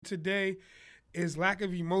today is lack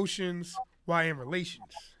of emotions while in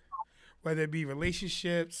relations, whether it be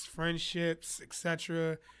relationships, friendships,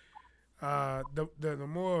 etc. The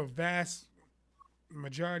more vast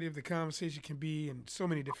majority of the conversation can be in so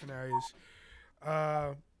many different areas.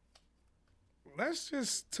 Uh, let's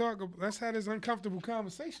just talk. Let's have this uncomfortable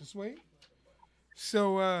conversation, Sway.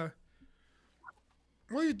 So,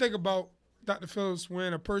 what do you think about Dr. Phillips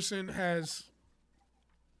when a person has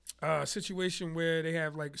a situation where they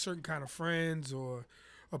have like certain kind of friends or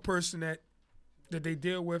a person that they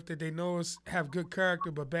deal with that they know is, have good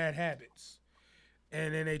character but bad habits,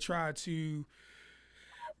 and then they try to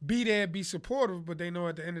be there, be supportive, but they know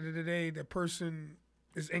at the end of the day that person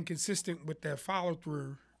is inconsistent with their follow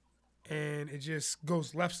through, and it just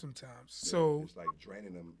goes left sometimes. Yeah, So it's like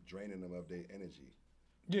draining them of their energy.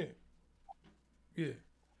 yeah, yeah.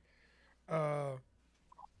 Uh,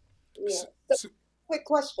 Yeah. so, So, so, quick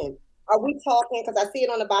question. Are we talking, because I see it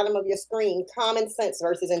on the bottom of your screen, common sense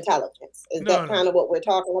versus intelligence? Is no, that no, kind of what we're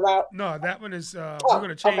talking about? no. That one is. We're Oh,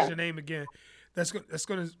 gonna change okay. the name again. That's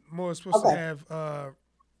gonna more supposed to Okay. have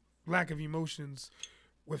lack of emotions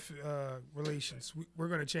with relations. We're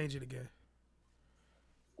gonna change it again.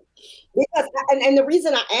 Because, and the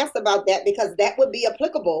reason I asked about that, because that would be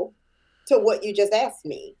applicable to what you just asked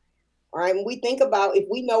me. All right. When we think about if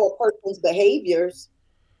we know a person's behaviors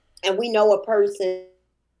and we know a person's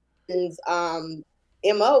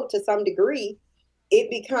MO to some degree, it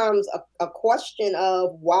becomes a question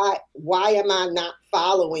of why am I not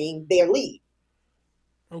following their lead?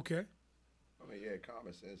 Okay. I mean, yeah,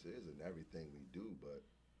 common sense is in everything we do, but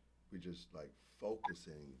we just like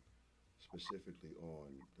focusing specifically on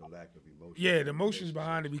the lack of emotions Yeah, in the emotions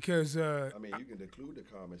behind it relationships. because I mean, you can include the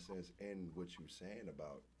common sense in what you're saying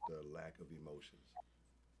about the lack of emotions.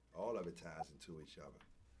 All of it ties into each other,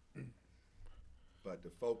 but the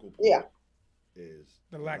focal Yeah. point is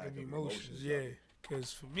the the lack of lack of emotions. emotions of Yeah, it.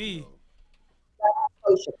 because for You me, know,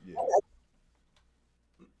 yeah.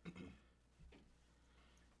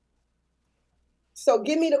 So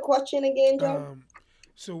give me the question again, Joe. um,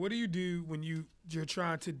 so what do you do when you're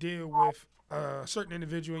trying to deal with a certain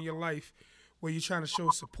individual in your life where you're trying to show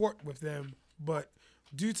support with them, but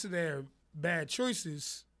due to their bad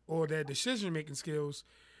choices or their decision making skills,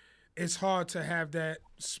 it's hard to have that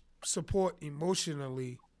support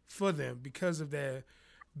emotionally for them because of their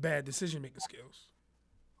bad decision making skills.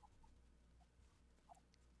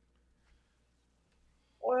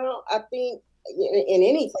 Well, I think in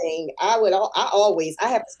anything, I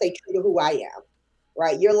have to stay true to who I am.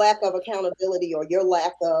 Right, your lack of accountability or your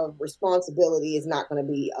lack of responsibility is not going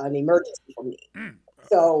to be an emergency for me. Mm,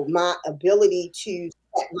 So my ability to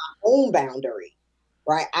set my own boundary,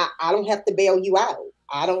 right? I don't have to bail you out.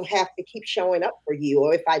 I don't have to keep showing up for you.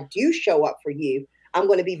 Or if I do show up for you, I'm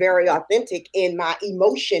going to be very authentic in my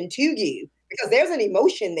emotion to you because there's an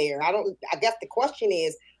emotion there. I guess the question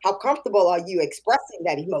is, how comfortable are you expressing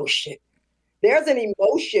that emotion? There's an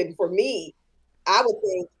emotion for me. I would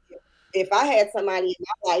think if I had somebody in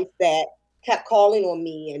my life that kept calling on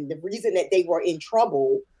me and the reason that they were in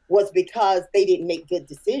trouble was because they didn't make good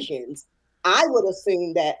decisions, I would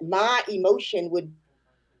assume that my emotion would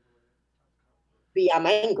be I'm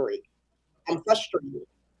angry, I'm frustrated.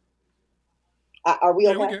 Are we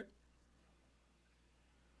yeah, we okay? good.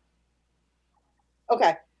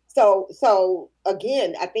 Okay. So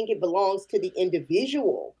again, I think it belongs to the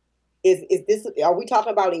individual. Is this are we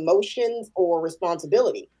talking about emotions or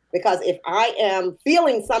responsibility? Because if I am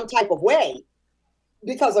feeling some type of way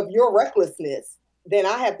because of your recklessness, then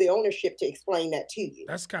I have the ownership to explain that to you.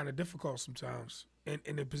 That's kind of difficult sometimes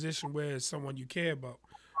in a position where it's someone you care about.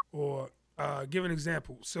 Or give an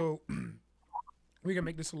example. So we can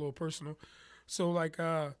make this a little personal. So like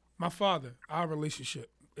my father, our relationship,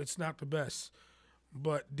 it's not the best.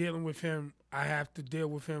 But dealing with him, I have to deal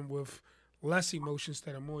with him with less emotions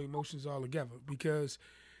instead of more emotions altogether because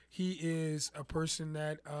he is a person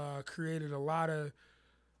that created a lot of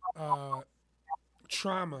uh,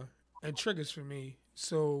 trauma and triggers for me.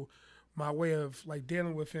 So my way of like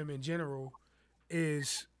dealing with him in general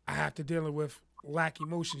is I have to deal with lack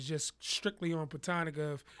emotions just strictly on platonic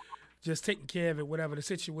of just taking care of it, whatever the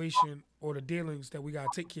situation or the dealings that we gotta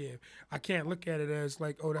take care of. I can't look at it as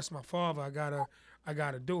like, oh, that's my father. I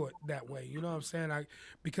gotta do it that way. You know what I'm saying? I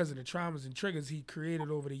because of the traumas and triggers he created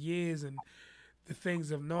over the years and the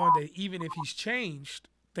things of knowing that even if he's changed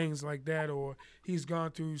things like that or he's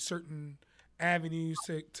gone through certain avenues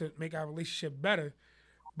to make our relationship better,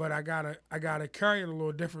 but I gotta carry it a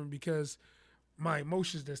little different because my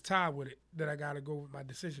emotions that's tied with it that I gotta go with my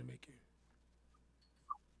decision making.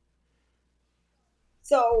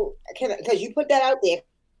 So, can because you put that out there,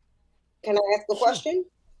 can I ask a Sure. question?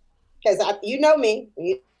 because you know me,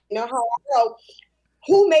 you know how I go.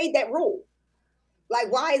 Who made that rule?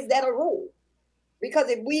 Like, why is that a rule? Because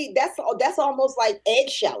if we, that's almost like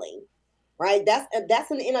eggshelling, right?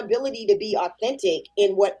 That's an inability to be authentic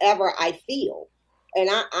in whatever I feel, and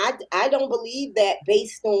I don't believe that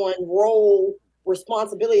based on role,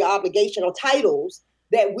 responsibility, obligation, or titles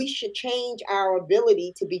that we should change our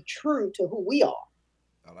ability to be true to who we are.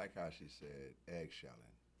 I like how she said eggshelling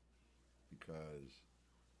because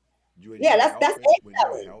when Yeah, you're that's helping when you're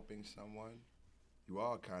egghelling. helping someone, you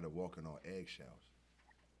are kind of walking on eggshells.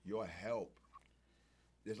 Your help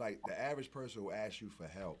is like the average person who asks you for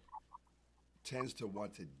help tends to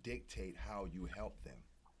want to dictate how you help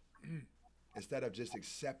them instead of just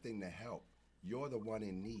accepting the help. You're the one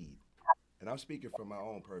in need. And I'm speaking from my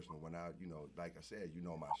own personal when like I said, you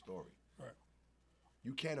know my story. Right.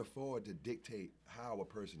 You can't afford to dictate how a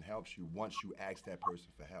person helps you once you ask that person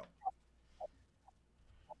for help.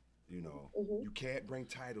 You know, Hmm. you can't bring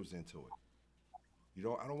titles into it.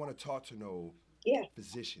 I don't want to talk to no Yeah.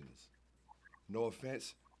 physicians. No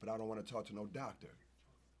offense, but I don't want to talk to no doctor.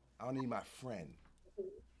 I don't need my friend.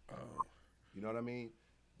 Oh. You know what I mean?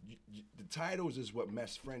 The titles is what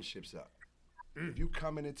mess friendships up. Mm. If you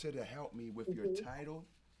coming into to help me with your Hmm. title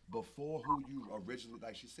before who you originally,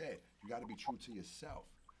 like she said, you got to be true to yourself.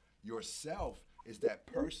 Yourself is that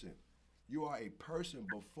person. You are a person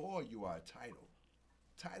before you are a title.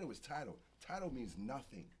 Title is title. Title means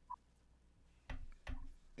nothing.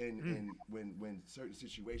 Mm. And when certain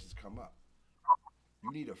situations come up,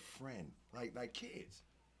 you need a friend, like kids.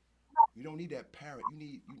 You don't need that parent.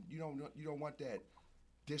 You don't want that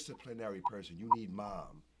disciplinary person. You need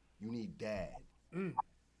mom. You need dad. Mm.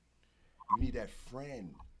 You need that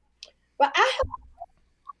friend. But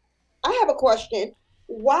I have a question.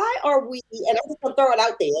 Why are we, and I'm just gonna throw it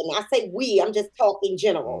out there, and I say we, I'm just talking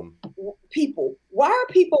general Mm. people. Why are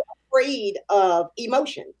people afraid of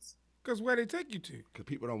emotions? Cause where they take you to, Because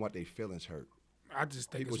people don't want their feelings hurt. I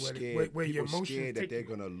just think People it's scared. where your People emotions scared that take they're you.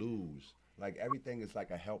 gonna lose. Like everything is like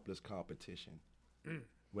a helpless competition. Mm.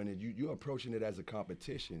 When you're approaching it as a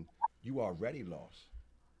competition, you already lost.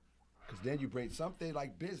 Because then you bring something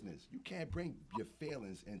like business. You can't bring your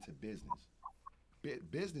feelings into business.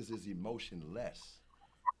 Business is emotionless.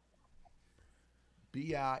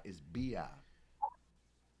 BI is BI.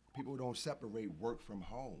 People don't separate work from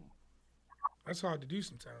home. That's hard to do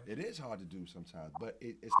sometimes. It is hard to do sometimes, but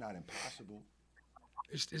it's not impossible.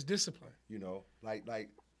 It's discipline. You know, like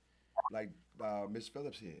Miss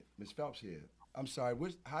Phillips here, Miss Phelps here. I'm sorry.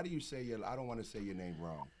 How do you say your? I don't want to say your name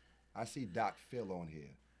wrong. I see Doc Phil on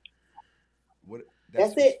here. What? That's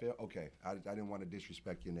That's Miss it. Phil. Okay, I didn't want to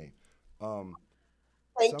disrespect your name. Um,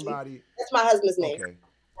 Thank you. somebody. That's my husband's name. Okay,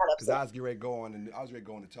 Not because upset. I was ready to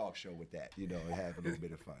go on the talk show with that, and have a little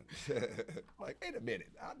bit of fun. Like, wait a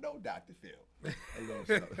minute, I know Dr. Phil. A little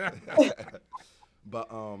something. But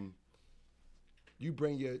you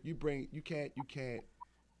can't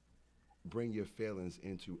bring your feelings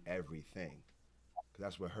into everything. 'Cause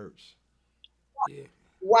that's what hurts. Yeah.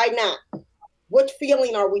 Why not? What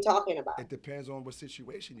feeling are we talking about? It depends on what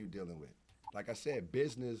situation you're dealing with. Like I said,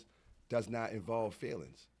 business does not involve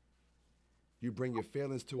feelings. You bring your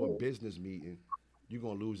feelings to a Mm. business meeting, you're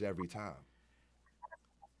gonna lose every time.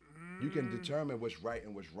 You can Mm. determine what's right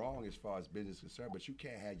and what's wrong as far as business is concerned, but you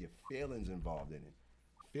can't have your feelings involved in it.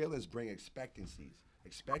 Feelings bring expectancies.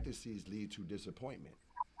 Expectancies lead to disappointment.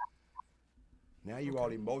 Now you're all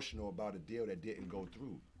Okay. emotional about a deal that didn't go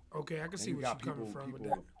through. Okay. I can And see you where she's got coming people from with that.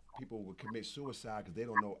 people people will commit suicide because they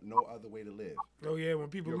don't know no other way to live. Oh yeah. When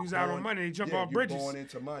people You're lose out on born, money, they jump yeah, off you're bridges. born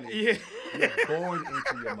into money. Yeah. You're born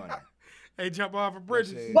into your money. They jump off of You know what I'm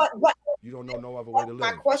bridges. saying? But You don't know no other way to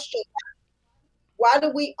my live. question: why do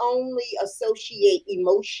we only associate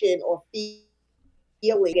emotion or feeling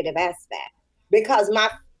negative aspect? Because my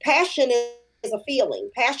passion is a feeling.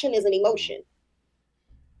 Passion is an Mm-hmm. emotion,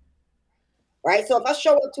 right? So if I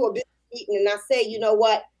show up to a business meeting and I say, you know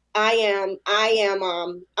what, I'm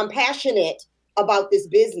passionate about this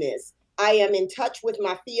business. I am in touch with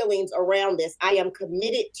my feelings around this. I am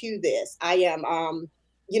committed to this. I am,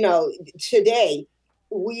 today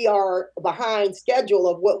we are behind schedule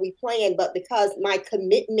of what we planned, but because my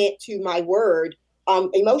commitment to my word,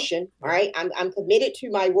 emotion, all Yep. right, I'm committed to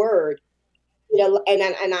my word,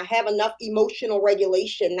 and I have enough emotional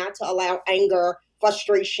regulation not to allow anger,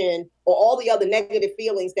 frustration, or all the other negative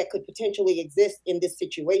feelings that could potentially exist in this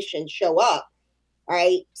situation show up.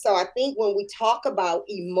 Right. So I think when we talk about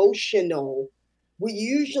emotional, we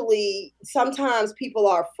usually sometimes people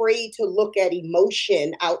are afraid to look at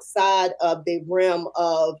emotion outside of the realm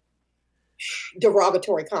of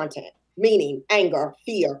derogatory content, meaning anger,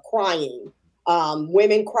 fear, crying.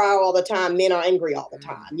 Women cry all the time, men are angry all the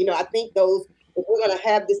time. I think those, if we're going to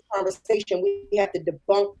have this conversation, we have to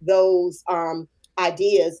debunk those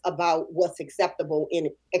ideas about what's acceptable in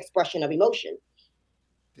expression of emotion.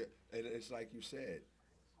 And it's like you said,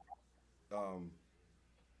 um,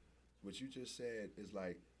 what you just said is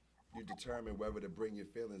like you determine whether to bring your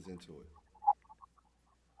feelings into it.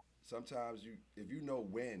 Sometimes if you know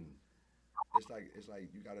when, it's like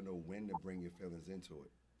you got to know when to bring your feelings into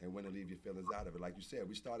it and when to leave your feelings out of it. Like you said,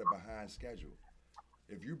 we started behind schedule.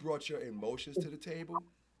 If you brought your emotions to the table,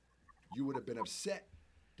 you would have been upset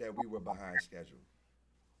that we were behind schedule.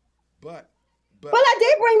 But Well, but I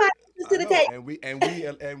did bring my emotions I to the know, table.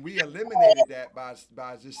 and we eliminated that by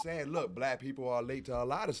just saying, look, black people are late to a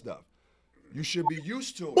lot of stuff. You should be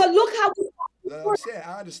used to it. But look how we, I'm saying,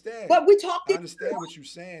 I understand. but we talked I it understand what you're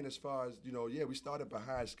saying as far as, yeah, we started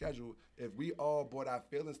behind schedule. If we all brought our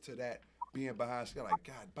feelings to that being behind schedule, like,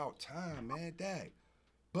 God, about time, man, dang.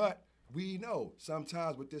 But we know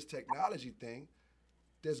sometimes with this technology thing,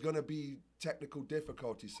 there's going to be technical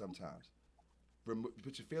difficulties sometimes.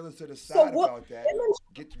 Put your feelings to the so side what about that.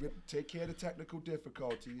 Take care of the technical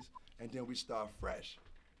difficulties, and then we start fresh.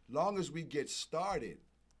 Long as we get started,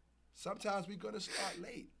 sometimes we're gonna start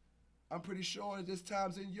late. I'm pretty sure there's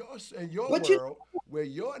times in your but you world where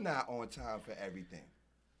you're not on time for everything.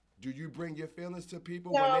 Do you bring your feelings to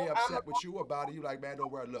people when know they I'm upset with you about it? You like, man,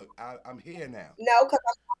 don't worry. Look, I'm here now. no, because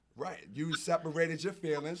Right? You separated your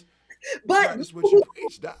feelings. You but practice what you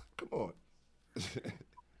preach, Doc. Come on.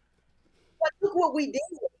 look what we did.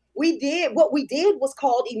 What we did was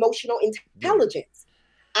called emotional Yeah. intelligence.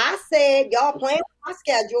 I said, y'all playing with my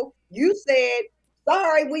schedule. You said,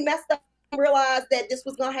 sorry, we messed up and realized that this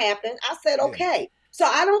was going to happen. I said, Yeah. okay. So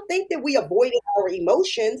I don't think that we avoided our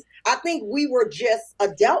emotions. I think we were just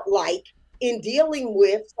adult like in dealing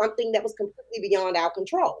with something that was completely beyond our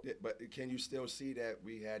control. Yeah, but can you still see that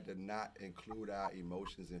we had to not include our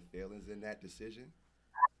emotions and feelings in that decision?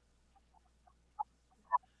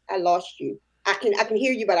 I lost you. I can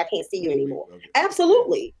hear you, but I can't see you anymore. Okay. Yeah.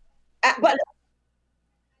 Absolutely. But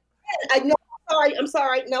I know. Sorry, I'm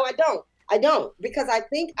sorry. No, I don't. I don't because I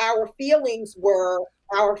think our feelings were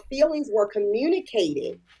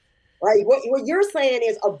communicated. Mm-hmm. Right. What you're saying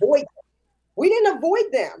is avoid. We didn't avoid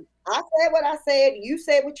them. I said what I said. You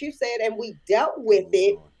said what you said, and we dealt And with moved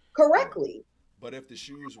it on. Yeah. correctly. But if the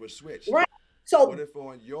shoes were switched, Right. what So if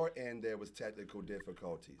on your end there was technical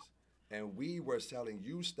difficulties? And we were telling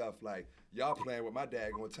you stuff like, y'all playing with my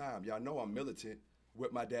daggone time. Y'all know I'm militant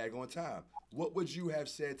with my daggone time. What would you have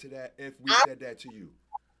said to that if we I said that to you?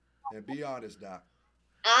 And be honest, Doc.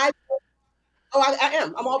 I oh I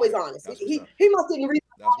am. I'm always Okay. honest. That's what's He up. he must didn't read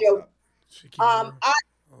That's the what's audio. up. Shakira, I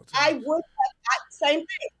all I times. would same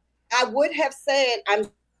thing. I would have said I'm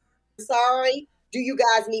sorry. Do you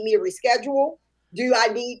guys need me to reschedule? Do I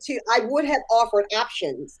need to? I would have offered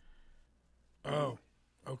options, Mm-hmm. Oh,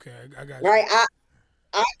 okay, I got you. right? I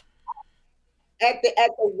at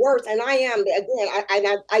the worst, and I am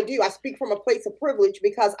again. I do. I speak from a place of privilege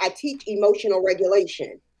because I teach emotional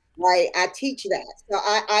regulation, right? I teach that, so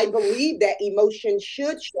I believe that emotions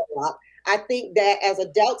should show up. I think that as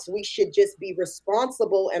adults, we should just be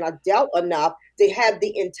responsible and adult enough to have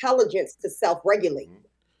the intelligence to self-regulate. Mm-hmm.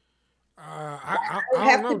 I I don't don't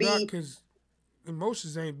have to know, Doc, be because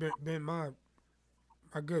emotions ain't been my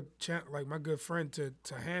good my good friend to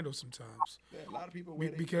handle sometimes. Yeah, a lot of people wear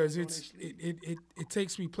their Because feelings on their it, sleeve. it it it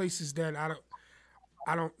takes me places that I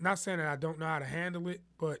don't not saying that I don't know how to handle it,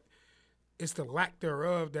 but it's the lack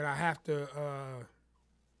thereof that I have to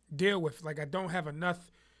deal with. Like I don't have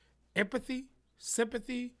enough empathy,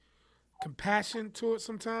 sympathy, compassion to it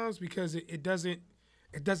sometimes because it doesn't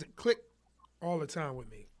click all the time with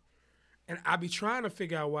me. And I be trying to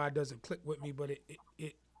figure out why it doesn't click with me, but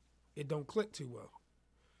it don't click too well.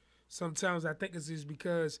 Sometimes I think it's just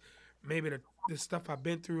because maybe the stuff I've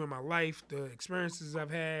been through in my life, the experiences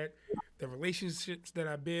I've had, the relationships that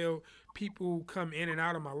I build, people come in and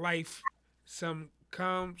out of my life. Some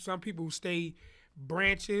people stay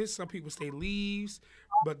branches, some people stay leaves,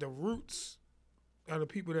 but the roots of the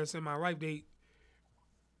people that's in my life, they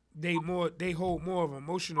hold more of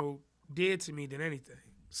emotional dead to me than anything.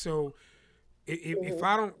 So if mhm.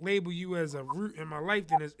 I don't label you as a root in my life,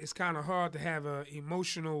 then it's kind of hard to have a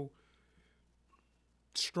emotional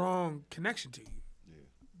strong connection to you Yeah.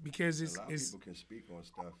 because And a it's lot of it's people can speak on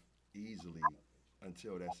stuff easily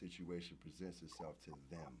until that situation presents itself to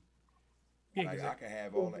them. yeah, Like I exactly. can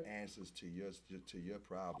have all the answers to your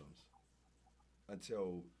problems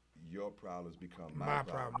until your problems become my My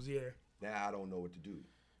problems. problems, yeah, Now I don't know what to do.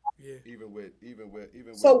 yeah, Even with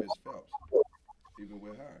So Miss Phelps, even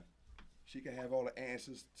with her, she can have all the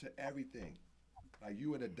answers to everything. Like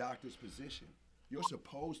you in a doctor's position. You're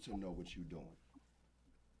supposed to know what you're doing.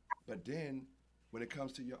 But then when it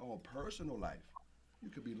comes to your own personal life, you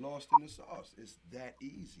could be lost in the sauce. It's that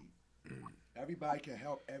easy. Everybody can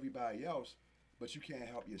help everybody else, but you can't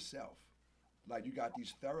help yourself. Like you got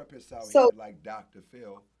these therapists out here So, like Dr.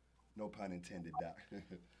 Phil, no pun intended, Doc.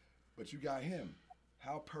 But you got him.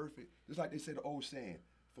 How perfect. Just like they say the old saying,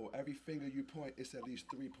 for every finger you point, it's at least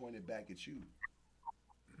three pointed back at you.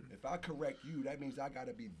 If I correct you, that means I got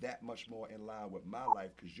to be that much more in line with my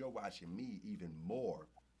life because you're watching me even more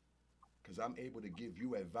because I'm able to give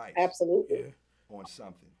you advice absolutely. Yeah. on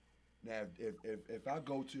something. Now, if I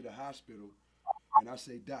go to the hospital and I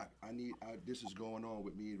say, Doc, this is going on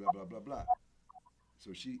with me, blah, blah, blah, blah.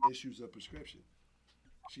 So she issues a prescription.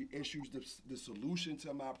 She issues the solution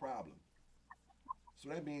to my problem. So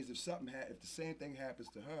that means if the same thing happens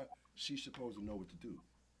to her, she's supposed to know what to do.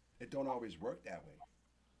 It don't always work that way.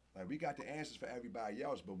 Like we got the answers for everybody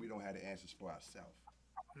else, but we don't have the answers for ourselves.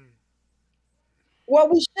 Well,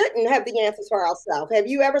 we shouldn't have the answers for ourselves. Have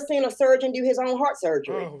you ever seen a surgeon do his own heart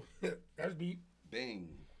surgery? Oh, that's deep. Bing,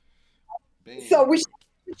 So bing, we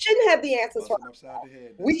shouldn't have the answers for bust him upside the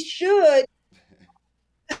head, Doc. we should,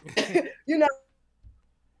 you know,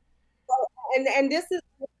 and this is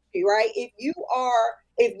right. If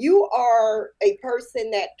you are a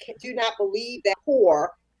person that do not believe that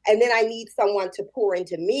pour, and then I need someone to pour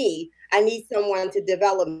into me, I need someone to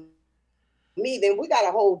develop me, then we got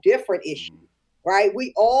a whole different issue, Mm-hmm, right?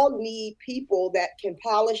 We all need people that can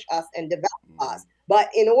polish us and develop mm-hmm, us. But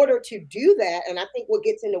in order to do that, and I think what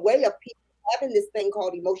gets in the way of people having this thing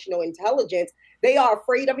called emotional intelligence, they are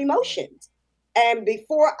afraid of right. emotions. And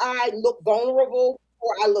before I look vulnerable,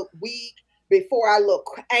 before I look weak, before I look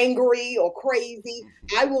angry or crazy,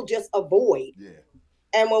 I will just avoid. Yeah,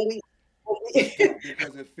 And when we,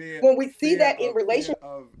 because of when we see that in fear relation,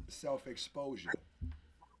 of self exposure,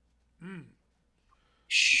 Mm.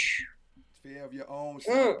 fear of your own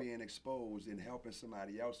self mm, being exposed and helping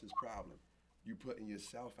somebody else's problem. You putting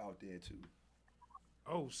yourself out there too.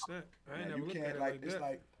 Oh, snap. I Now ain't never you looked at can't it like it's that.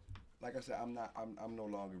 like I said, I'm no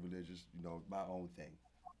longer religious. You know, my own thing.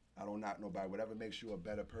 I don't knock nobody. Whatever makes you a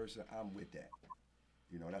better person, I'm with that.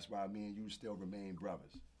 You know, that's why me and you still remain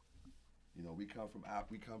brothers. You know, we come from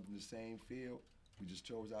the same field. We just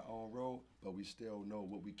chose our own road, but we still know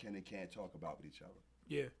what we can and can't talk about with each other.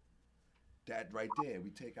 Yeah. That right there, we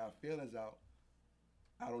take our feelings out.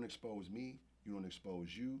 I don't expose me. You don't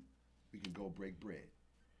expose you. We can go break bread.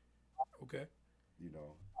 Okay. You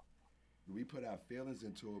know, when we put our feelings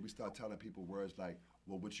into it, we start telling people words like,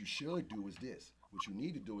 well, what you should do is this. What you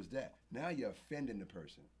need to do is that. Now you're offending the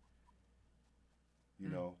person, you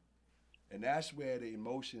Mm. know? And that's where the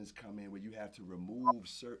emotions come in, where you have to remove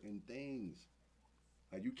certain things.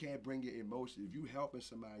 Like you can't bring your emotions. If you helping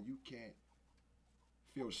somebody, you can't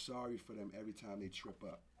feel sorry for them every time they trip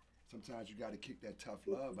up. Sometimes you got to kick that tough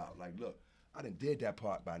love out. Like, look, I done did that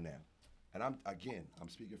part by now. And I'm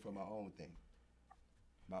speaking for my own thing.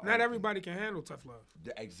 My Not own thing. everybody can handle tough love.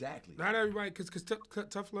 Exactly. Not everybody, because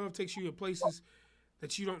tough love takes you to places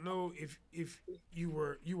that you don't know if you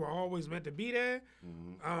were always meant to be there.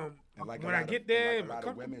 Hmm. Um, And like a when I lot of get there, like a am I lot of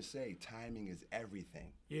comfortable? women say, timing is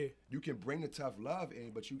everything. Yeah. You can bring the tough love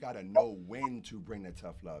in, but you gotta know when to bring the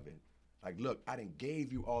tough love in. Like, look, I didn't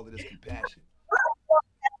gave you all of this compassion.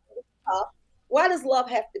 why does love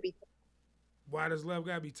have to be? Why does love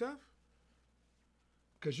gotta be tough?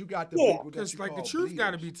 Cause you got the Yeah, people that Because you like the call truth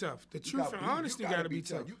gotta bleeders. be tough. The You truth got and bleed. You honesty gotta gotta be be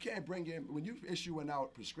tough. tough. You can't bring in when you issuing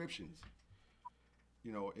out prescriptions.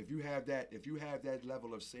 You know, if you have that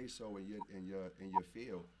level of say so in your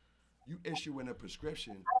field, you issuing a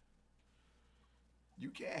prescription. You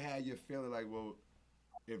can't have you feeling like, well,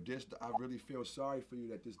 if this, I really feel sorry for you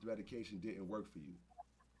that this medication didn't work for you.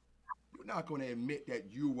 You're not going to admit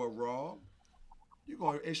that you were wrong. You're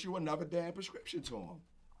going to issue another damn prescription to them.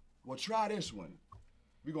 Well, try this one.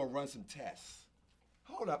 We're going to run some tests.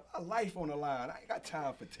 Hold up, my life on the line. I ain't got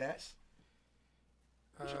time for tests.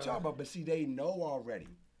 What you Uh, talking about? But see, they know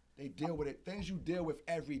already. They deal with it. Things you deal with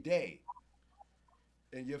every day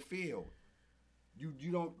in your field. You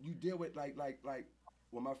deal with like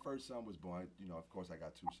when my first son was born. You know, of course, I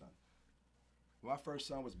got two sons. When my first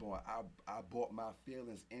son was born, I brought my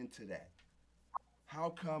feelings into that. How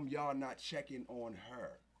come y'all not checking on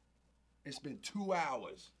her? It's been 2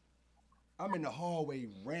 hours. I'm in the hallway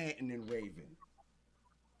ranting and raving.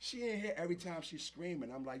 She in here every time she's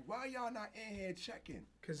screaming. I'm like, why y'all not in here checking?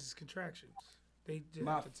 Because it's contractions. They just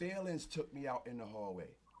My have to. feelings took me out in the hallway.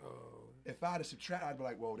 Oh, If I'd have subtracted, I'd be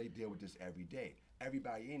like, well, they deal with this every day.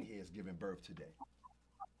 Everybody in here is giving birth today.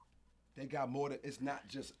 They got more than, it's not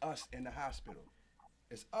just us in the hospital.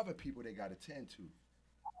 It's other people they got to tend to.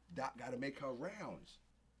 Doc got to make her rounds.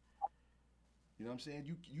 You know what I'm saying?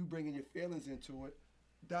 You bringing your feelings into it.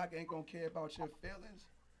 Doc ain't gonna care about your feelings.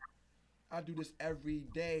 I do this every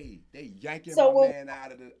day. They yanking So my when man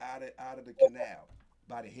out of the canal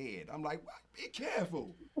by the head. I'm like, what? Be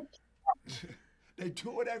careful. They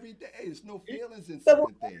do it every day. There's no feelings in so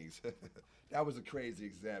certain things. That was a crazy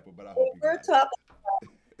example, but I hope when you we're got talking it.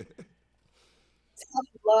 tough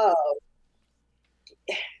love,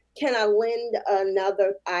 can I lend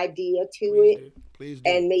another idea to Please it do. Please do.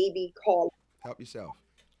 and Help yourself.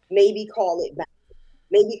 maybe call it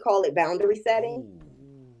maybe call it boundary setting,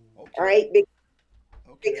 Oh, okay. right?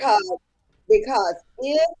 Okay. Because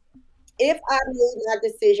if I made my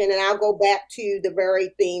decision, and I'll go back to the very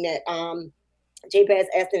thing that JPS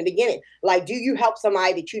asked in the beginning, like, do you help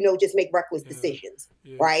somebody that you know just make reckless Yeah. decisions,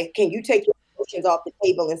 Yeah. right? Can you take your emotions off the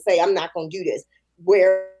table and say, I'm not going to do this?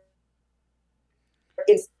 Where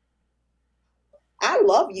it's, I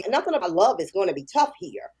love you. Nothing about love is going to be tough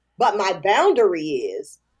here. But my boundary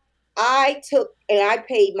is I took and I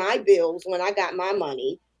paid my bills when I got my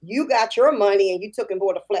money. You got your money and you took and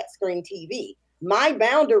bought a flat screen TV. My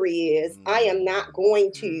boundary is I am not Mm,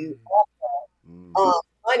 going to Mm. uh, mm,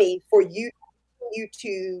 money for you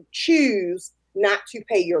to choose not to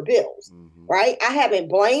pay your bills. mm-hmm. Right? I haven't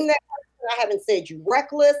blamed that person. I haven't said you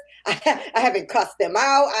reckless. I haven't cussed them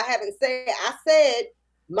out. I haven't said. I said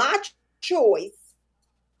my choice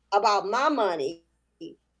about my money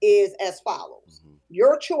is as follows. Mm-hmm.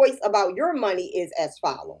 Your choice about your money is as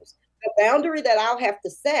Mm-hmm. follows. The boundary that I'll have to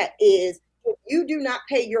set is if you do not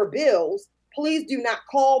pay your bills, please do not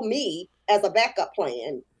call me as a backup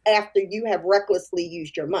plan after you have recklessly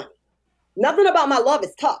used your money. Nothing about my love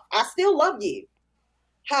is tough. I still love you.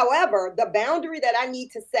 However, the boundary that I need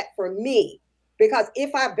to set for me, because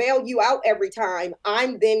if I bail you out every time,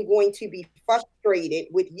 I'm then going to be frustrated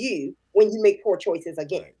with you when you make poor choices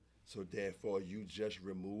again. Right. So therefore, you just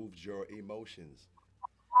removed your emotions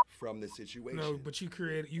from the No, situation. but you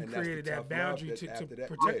And that's the created that tough love boundary that to after that,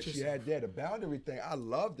 yeah, protect she yourself. had that, the boundary thing. I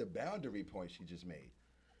love the boundary point she just made.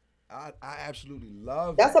 I absolutely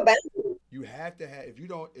love That's a that. boundary. You have to have, if you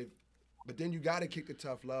don't, if, but then you got to kick the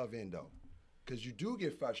tough love in though. Because you do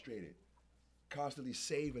get frustrated constantly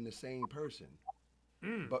saving the same person.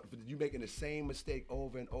 Mm. But you making the same mistake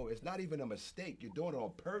over and over. It's not even a mistake. You're doing it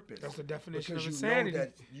on purpose That's the definition because of you know insanity.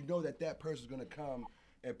 that that person's gonna come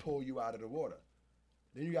and pull you out of the water.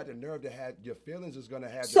 Then you got the nerve to have your feelings is gonna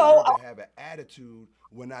have the So nerve to have an attitude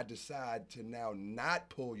when I decide to now not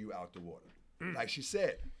pull you out the water. Like she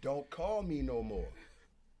said, don't call me no more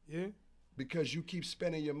Yeah. because you keep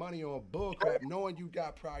spending your money on bullcrap, knowing you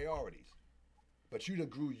got priorities. But you done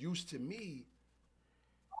grew used to me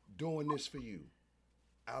doing this for you.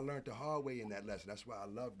 I learned the hard way in that lesson. That's why I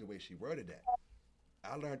love the way she worded that.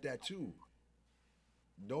 I learned that too.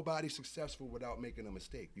 Nobody's successful without making a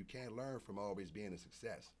mistake. You can't learn from always being a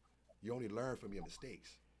success. You only learn from your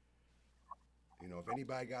mistakes. If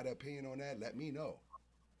anybody got an opinion on that, let me know.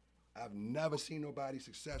 I've never seen nobody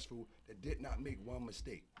successful that did not make one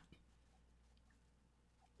mistake.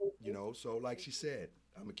 So like she said,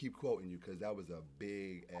 I'm gonna keep quoting you because that was a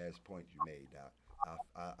big ass point you made. Doc.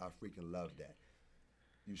 I freaking love that.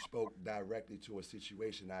 You spoke directly to a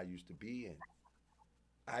situation I used to be in.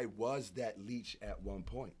 I was that leech at one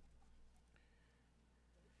point.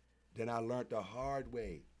 Then I learned the hard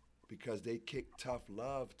way because they kicked tough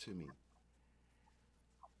love to me.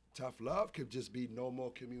 Tough love could just be no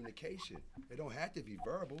more communication. It don't have to be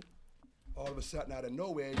verbal. All of a sudden, out of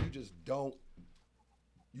nowhere, you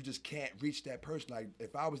just can't reach that person. Like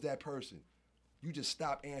if I was that person, you just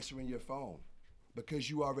stop answering your phone because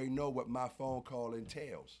you already know what my phone call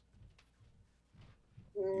entails.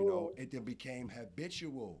 It then became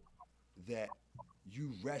habitual that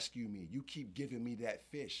you rescue me. You keep giving me that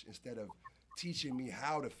fish instead of teaching me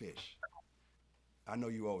how to fish. I know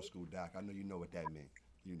you old school, Doc. I know you know what that meant.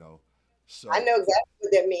 You know, I so know exactly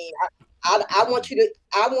what that means. I want you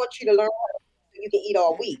to learn how so you can eat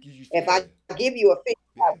all yeah, week. If yeah, I give you a fish,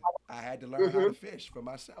 yeah. I had to learn how mm-hmm, to fish for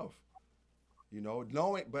myself.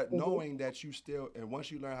 mm-hmm, Knowing that you still, and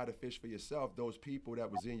once you learn how to fish for yourself, those people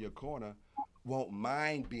that was in your corner won't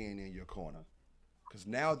mind being in your corner because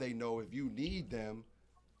now they know if you need them,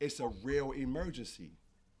 it's a real emergency,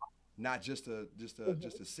 not just mm-hmm,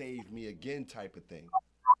 a save me again type of thing.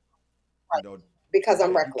 You right, know, because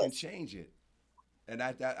I'm yeah, you can reckless. change it, and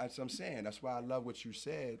that's what I'm saying. That's why I love what you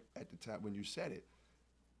said at the time when you said it,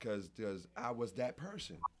 because I was that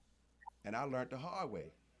person, and I learned the hard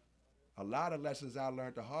way. A lot of lessons I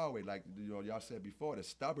learned the hard way, like y'all said before, the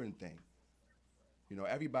stubborn thing.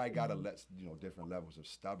 Everybody got Mm-hmm. different levels of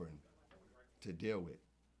stubborn. to deal with,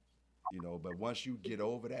 you know. But once you get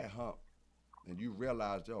over that hump and you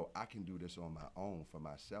realize, yo, I can do this on my own for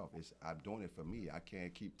myself. I'm doing it for me. I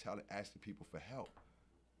can't keep asking people for help.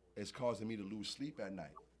 It's causing me to lose sleep at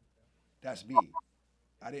night. That's me.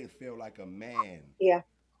 I didn't feel like a man Yeah.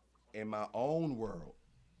 in my own world.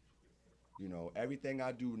 You know, everything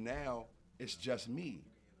I do now, it's just me.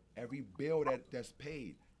 Every bill that's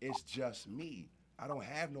paid, it's just me. I don't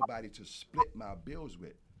have nobody to split my bills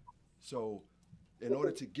with. So, in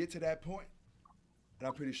order to get to that point, and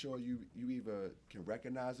I'm pretty sure you either can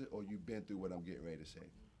recognize it or you've been through what I'm getting ready to say.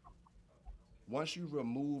 Once you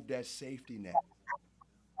remove that safety net,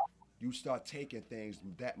 you start taking things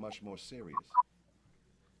that much more serious.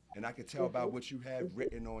 And I can tell by Mhm. what you have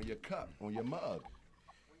written on your cup, on your mug.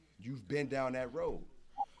 You've been down that road.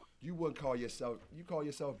 You wouldn't call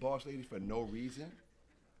yourself boss lady for no reason.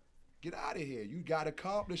 Get out of here. You got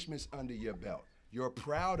accomplishments under your belt. You're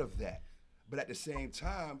proud of that. But at the same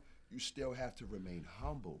time, you still have to remain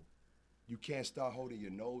humble. You can't start holding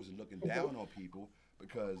your nose and looking Mhm. down on people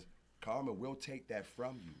because karma will take that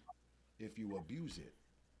from you if you abuse it.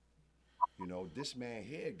 You know, this man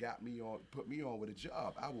here put me on with a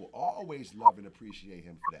job. I will always love and appreciate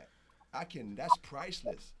him for that. That's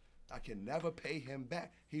priceless. I can never pay him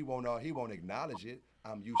back. He won't acknowledge it.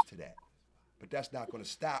 I'm used to that. But that's not going to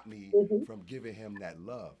stop me Mhm. from giving him that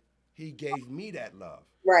love. He gave me that love.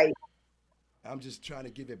 Right. I'm just trying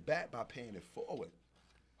to give it back by paying it forward.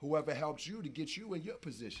 Whoever helped you to get you in your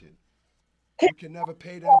position, Can, you can never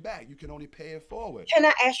pay them back. You can only pay it forward. can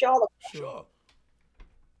I ask y'all a Sure. Sure.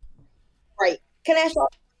 right? Can I ask y'all a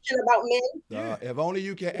question about men Yeah. If only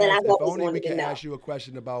you can that ask. I've If always only we wanted to can know? ask you a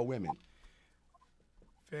question about women.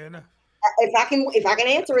 Fair enough. If I can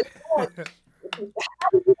answer it, how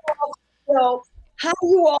do you all feel? How do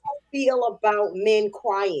you all feel about men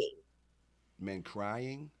crying? Men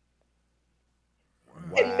crying.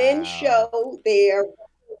 Wow. Can men Wow. show their?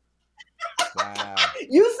 Wow.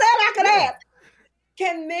 You said I could Yeah. ask.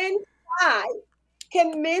 Can men cry?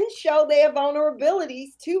 Can men show their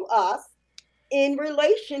vulnerabilities to us in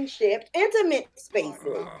relationship, intimate Pardon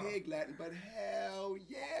spaces? my pig Latin, but hell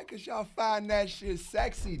yeah, cause y'all find that shit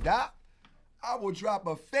sexy, doc. I will drop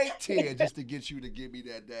a fake tear just to get you to give me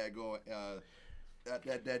that daggone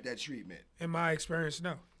that treatment. In my experience,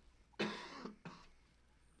 no.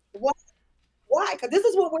 Why? Why? Because this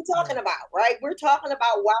is what we're talking No. about, right? We're talking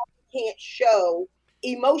about why we can't show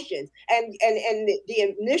emotions, and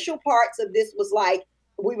the initial parts of this was like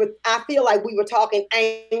we were. I feel like we were talking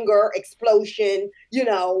anger, explosion,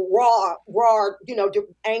 raw,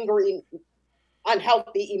 angry,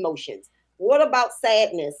 unhealthy emotions. What about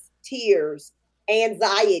sadness, tears,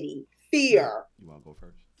 anxiety, Yeah. fear? You want to go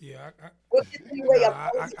first? Yeah. What is the No. way of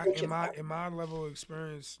those In emotions? my level of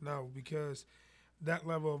experience, no, because that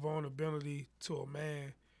level of vulnerability to a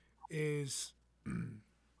man is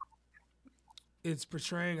it's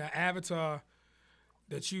portraying an avatar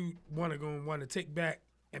that you want to take back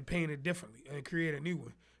and paint it differently and create a new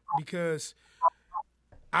one. Because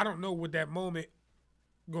I don't know what that moment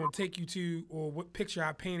gonna take you to or what picture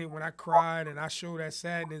I painted when I cried and I show that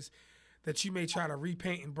sadness that you may try to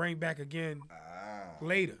repaint and bring back again Ah,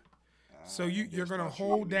 later. So and you're then gonna start treating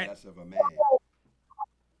hold me that. less of a man.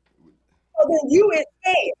 So then you is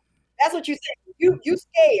scared. That's what you said. You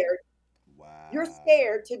scared. You're Wow.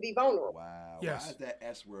 scared to be vulnerable. Wow. Why is Yes. that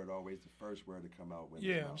S word always the first word to come out women's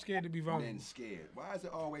Yeah, I'm mouth? scared to be Men vulnerable. scared. Why is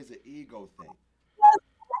it always an ego thing?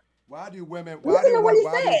 Why do women? Listen to what he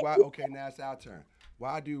said. Why? Okay, now it's our turn.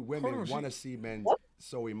 Why do Hold women on, want she to see men What?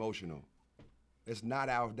 so emotional? It's not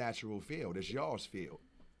our natural field. It's y'all's field.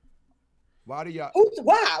 Why do y'all? Who's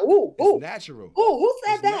wow? Who It's who natural. who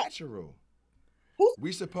said It's that? natural. Who?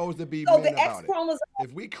 We supposed to be So men the X about it. chromosome.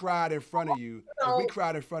 If we cried in front of you,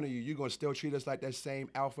 you gonna still treat us like that same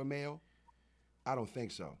alpha male? I don't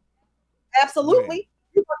think so. When? Absolutely.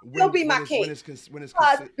 You will still be When my it's king because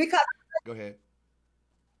considered. because Go ahead.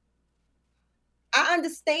 I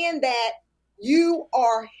understand that you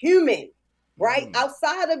are human, right? Mm.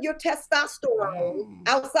 Outside of your testosterone, Mm.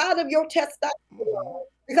 outside of your Mm-hmm. testosterone.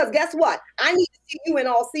 Because guess what? I need to see you in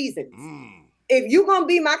all seasons. Mm. If you're gonna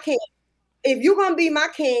be my king, if you're gonna be my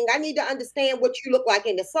king, I need to understand what you look like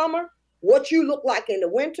in the summer, what you look like in the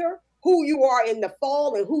winter, who you are in the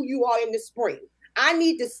fall, and who you are in the spring. I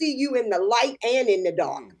need to see you in the light and in the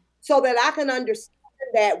dark, Mm. so that I can understand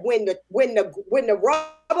that when the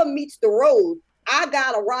rubber meets the road, I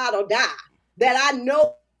gotta ride or die. That I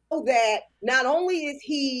know that not only is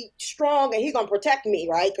he strong and he gonna protect me,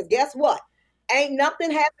 right? Because guess what? Ain't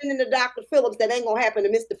nothing happening to Dr. Phillips that ain't gonna happen to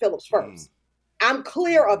Mr. Phillips Mm. first. I'm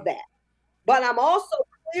clear Mm. of that. But I'm also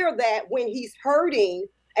clear that when he's hurting,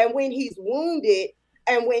 and when he's wounded,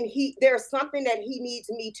 and when there's something that he needs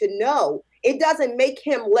me to know, it doesn't make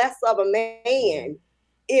him less of a man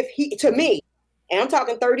if he, to me, and I'm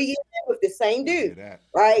talking 30 years with the same I hear dude, that.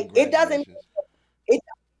 right? It doesn't Congratulations.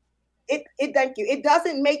 it it thank you. It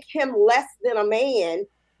doesn't make him less than a man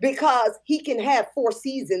because he can have 4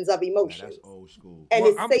 seasons of Now that's emotions. old school. And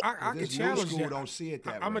Well, it's safe. I Cause could this new challenge school that. don't see it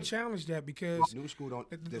that I'm gonna way. challenge that This because new school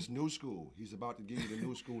don't. This new school, he's about to give you the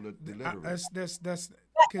new school of delivery. that's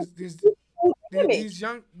because Image. these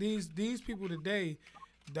young these people today,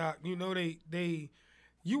 doc, you know they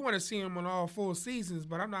you want to see them on all 4 seasons,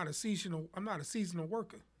 but I'm not a seasonal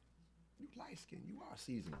worker. You light skin, you are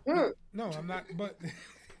seasoned. No, I'm not. But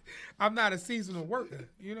I'm not a seasonal worker.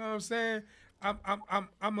 You know what I'm saying?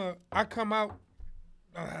 I come out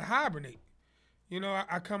hibernate. You know,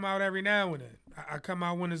 I come out every now and then. I come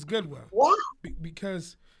out when it's good. Well, Why?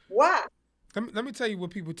 because Why? let me tell you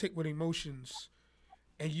what people take with emotions,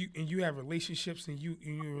 and you have relationships,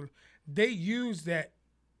 and they use that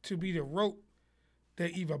to be the rope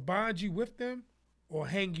that either bond you with them or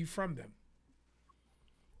hang you from them.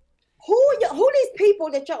 Who these people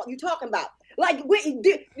that you talking about? Like, can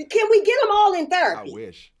we get them all in I therapy?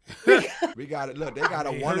 wish. Because, We got it. Look, they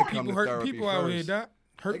gotta Hey, want to come to hurting therapy people out here, first. doc.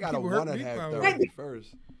 They gotta Hurting want to people have out here. therapy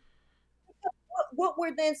first. what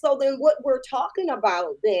we're talking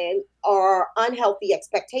about then are unhealthy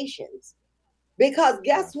expectations. Because Now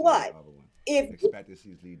guess say the what? other one. If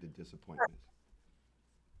Expectancies lead to disappointments.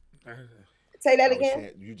 say that I was again.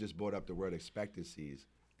 saying you just brought up the word expectancies,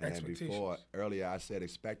 and then before Expectations. earlier I said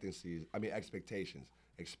expectancies. I mean expectations.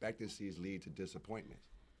 Expectancies lead to disappointments.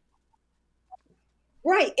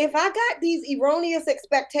 Right. If I got these erroneous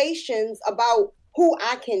expectations about who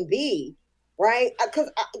I can be, right? Because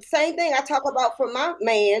same thing I talk about for my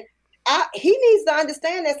man. He needs to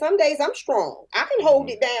understand that some days I'm strong. I can hold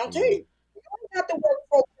Mm-hmm. it down too. Mm-hmm. You don't have to work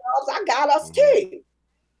for jobs. I got us Mm-hmm. too,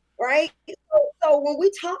 right? So when we're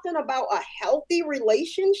talking about a healthy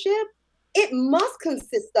relationship, it must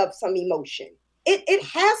consist of some emotion. It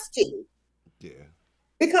has to, Yeah.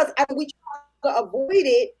 because we try to avoid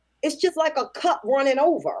it. It's just like a cup running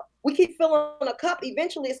over. We keep filling a cup,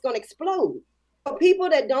 eventually it's going to explode. For people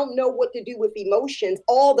that don't know what to do with emotions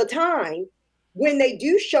all the time, when they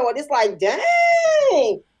do show it, it's like,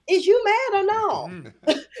 dang, is you mad or no?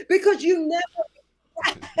 Because you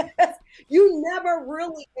never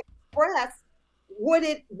really express what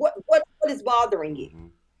is bothering you, Mm-hmm.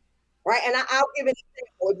 right? And I'll give an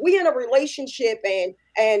example. If we in a relationship and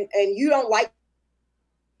you don't like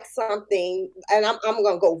something, and I'm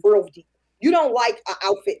gonna go real deep. You don't like an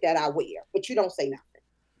outfit that I wear, but you don't say nothing,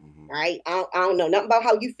 Mm-hmm. right? I don't know nothing about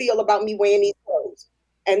how you feel about me wearing these clothes.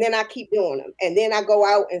 And then I keep doing them. And then I go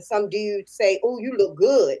out and some dude say, "Oh, you look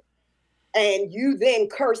good." And you then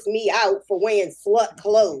curse me out for wearing slut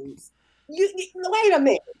clothes. Wait a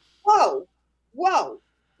minute. Whoa, whoa.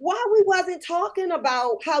 Why we wasn't talking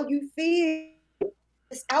about how you feel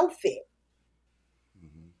this outfit?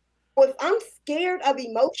 Mm-hmm. If I'm scared of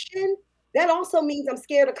emotion, that also means I'm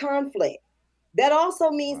scared of conflict. That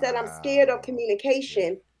also means that I'm scared of Wow. Yeah.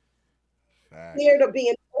 communication, Facts. scared of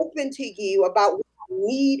being open to you about what I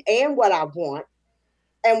need and what I want.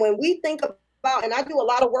 And when we think about, and I do a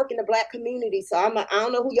lot of work in the Black community, so I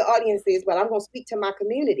don't know who your audience is, but I'm going to speak to my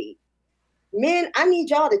community. Men, I need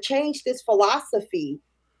y'all to change this philosophy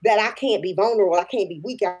that I can't be vulnerable, I can't be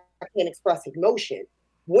weak, I can't express emotion.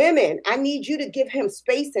 Women, I need you to give him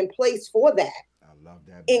space and place for that. I love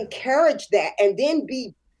that balance. Encourage that, I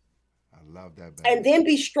love that and balance. then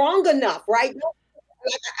be strong enough, right?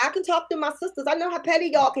 I can talk to my sisters. I know how petty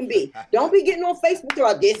y'all can be. Don't be getting on Facebook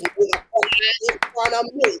about this in front of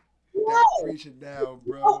me. That No, preaching down,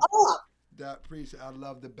 grow bro. up. That preaching. I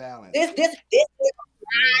love the balance. This is Yeah.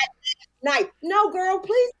 nice. No, girl,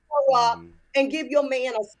 please grow up Mm-hmm. and give your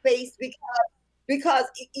man a space, because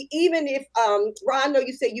even if Ron, I know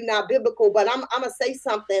you say you're not biblical, but I'm gonna say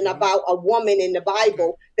something Mm-hmm. about a woman in the Okay.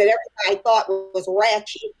 Bible that everybody thought was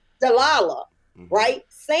ratchet. Delilah, Mm-hmm. right?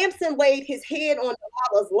 Samson laid his head on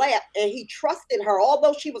Delilah's lap and he trusted her,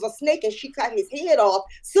 although she was a snake and she cut his head off.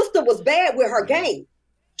 Sister was bad with her Yeah. game.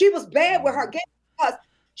 She was bad with her Mm-hmm. game because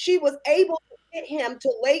she was able to get him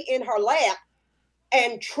to lay in her lap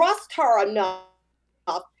and trust her enough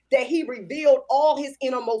that he revealed all his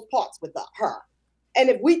innermost parts with her. And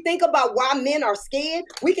if we think about why men are scared,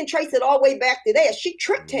 we can trace it all the way back to there. She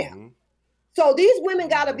tricked him. Mm-hmm. So these women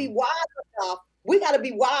got to Mm-hmm. be wise enough. We got to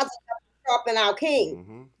be wise enough to sharpen our king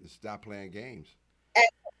Mm-hmm. Stop playing games. and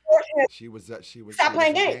support him. She was. She was. Stop She was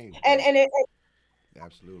playing a games. game. And Yeah.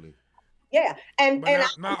 Absolutely. Yeah, and But and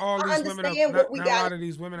not all I these women are understand what we not a got. lot of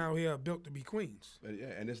these women out here are built to be queens. But yeah,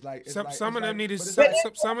 and it's like Some of them need to but it's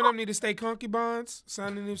But some of them need to stay concubines.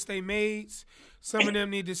 Some of them stay maids. Some of them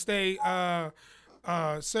need to stay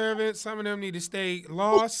servants. Some of them need to stay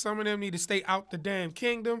lost. Some of them need to stay out the damn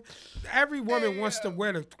kingdom. Every woman wants to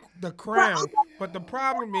wear the crown, but the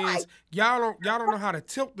problem is y'all don't know how to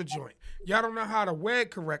tilt the joint. Y'all don't know how to wear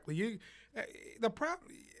it correctly. The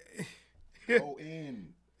problem. go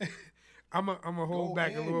in. I'm a hold Go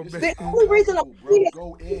back a in. little This bit. is the only reason I'm uncomfortable,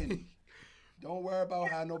 bro. Go in. Don't worry about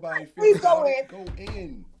how nobody feels Please go about it. Go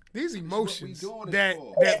in. These This is what we emotions doing this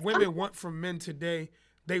that for. women want from men today,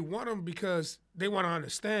 they want them because they want to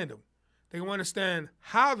understand them. They want to understand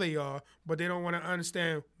how they are, but they don't want to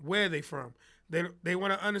understand where they from. They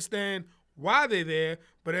want to understand why they're there,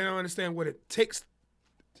 but they don't understand what it takes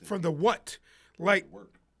from the what. Like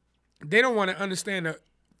Work. they don't want to understand it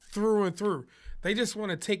through and through. They just want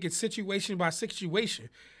to take it situation by situation.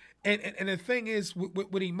 And the thing is,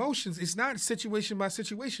 with emotions, it's not situation by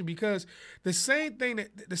situation because the same thing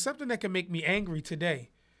there's something that can make me angry today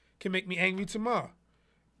can make me angry tomorrow.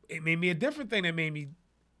 It may be a different thing that made me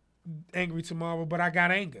angry tomorrow, but I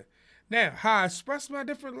got anger. Now, how I express my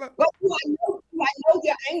different love. But do I know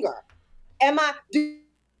your anger? Am I? Do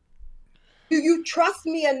you trust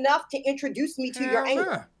me enough to introduce me to your Hell anger?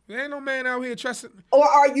 nah. There ain't no man out here trusting. Or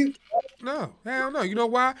are you? No, hell no. You know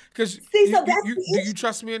why? Because See, so that's the do you issue.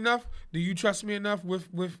 trust me enough? Do you trust me enough with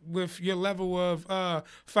your level of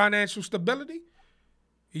financial stability?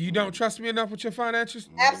 You don't trust me enough with your financial.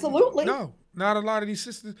 Absolutely. No, not a lot of these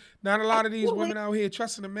sisters, not a lot of these Absolutely. women out here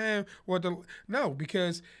trusting a man no,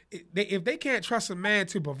 because if they can't trust a man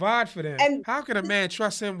to provide for them, And how can a man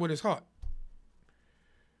trust him with his heart?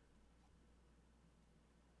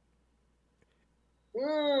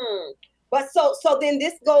 But so then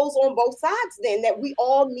this goes on both sides then that we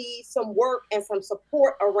all need some work and some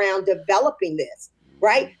support around developing this,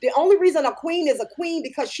 right? The only reason a queen is a queen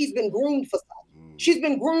because she's been groomed for something. She's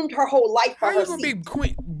been groomed her whole life for How her you gonna be seat.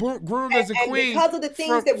 groomed as a And queen because of the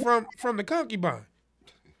things that from the concubine?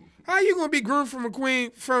 How you gonna be groomed from a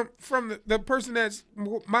queen from the person that's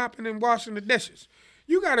mopping and washing the dishes?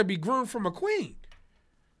 You gotta be groomed from a queen.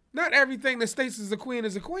 Not everything that states is a queen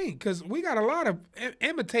is a queen, because we got a lot of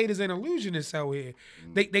imitators and illusionists out here.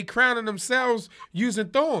 They crowning themselves using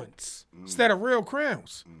thorns instead of real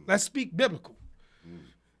crowns. Let's speak biblical.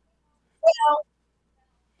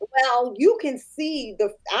 well, you can see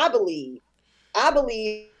I believe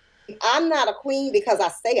I'm not a queen because I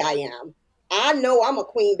say I am. I know I'm a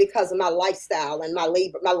queen because of my lifestyle and my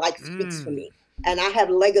labor, my life speaks for Mm, me. And I have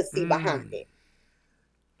legacy behind mm. it.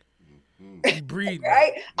 You breeding.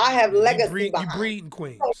 Right? I have legacy You behind breeding it.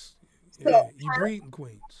 queens. So, Yeah, you breeding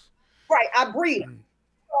queens. right, I breed.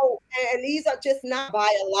 So, and these are just not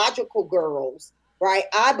biological girls, right?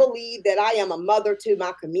 I believe that I am a mother to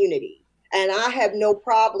my community. And I have no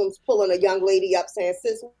problems pulling a young lady up saying,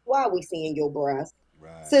 sis, why are we seeing your breast?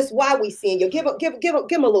 Right. Sis, why are we seeing you? Give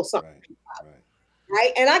him a little something. Right.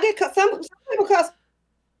 Right. And I get some people cuss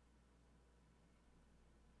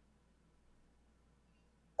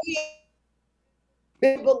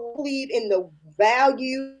believe in the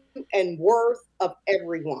value and worth of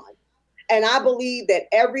everyone. And I believe that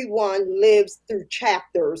everyone lives through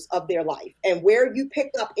chapters of their life. And where you pick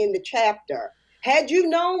up in the chapter, had you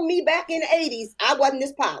known me back in the 80s, I wasn't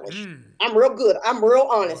this polished. I'm real good. I'm real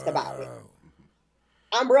honest about it. Wow.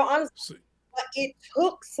 I'm real honest. So, But it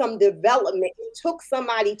took some development. It took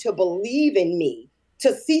somebody to believe in me,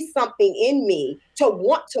 to see something in me, to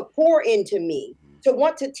want to pour into me, to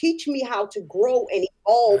want to teach me how to grow and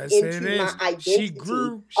evolve I say into my this. identity.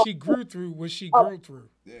 She grew through what she grew through.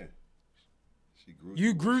 Yeah. She grew.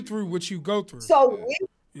 You grew through what you go through. So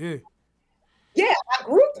Yeah. yeah, I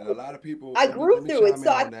grew And through a lot of people. I let me- grew let me through it. chime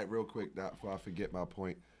So in on that real quick, before I forget my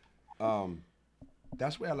point.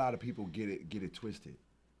 That's where a lot of people get it twisted.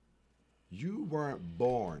 You weren't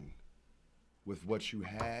born with what you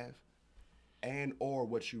have and or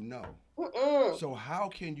what you know. So how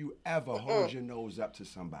can you ever hold your nose up to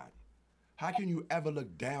somebody? How can you ever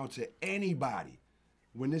look down to anybody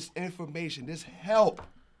when this information, this help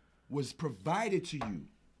was provided to you?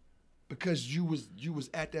 Because you was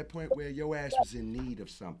at that point where your ass was in need of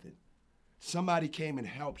something. Somebody came and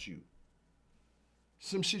helped you.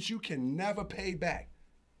 Some shit you can never pay back.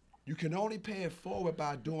 You can only pay it forward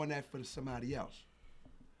by doing that for somebody else.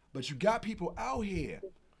 But you got people out here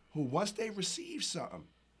who, once they receive something,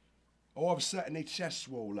 all of a sudden they chest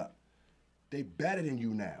swole up. They better than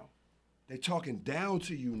you now. They talking down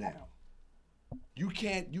to you now. You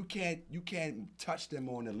can't touch them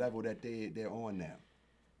on the level that they're on now.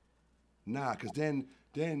 Nah, cause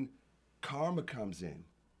then karma comes in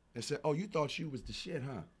and says, "Oh, you thought you was the shit,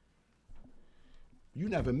 huh? You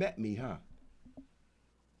never met me, huh?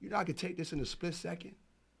 You know I could take this in a split second.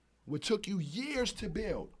 What took you years to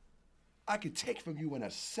build, I could take from you in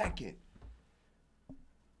a second.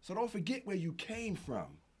 So don't forget where you came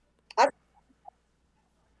from." I,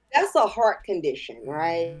 that's a heart condition,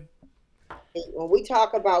 right? Mm-hmm. When we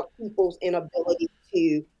talk about people's inability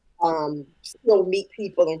to still meet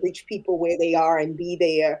people and reach people where they are and be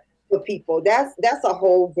there for people, that's a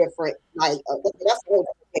whole different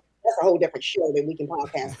that's a whole different show that we can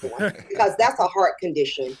podcast on because that's a heart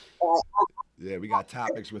condition. Yeah, we got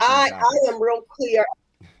topics within I topics. am real clear.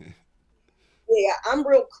 Yeah, I'm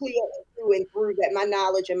real clear and through that my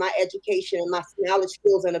knowledge and my education and my knowledge,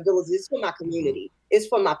 skills, and abilities is for my Mm-hmm. community. It's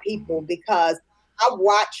for my Mm-hmm. people because I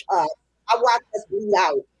watch us bleed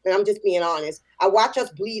out, and I'm just being honest. I watch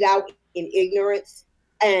us bleed out in ignorance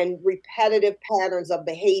and repetitive patterns of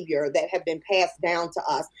behavior that have been passed down to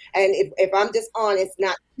us. And if I'm just honest,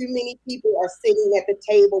 not too many people are sitting at the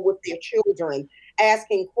table with their children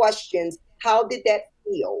asking questions. How did that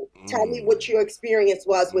feel? Tell me Mm. what your experience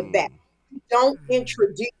was with that. Mm. Don't Mm-hmm.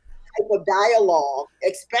 introduce type of dialogue,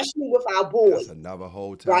 especially with our That's boys, another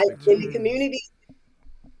whole right? topic In the too. Mm-hmm. community,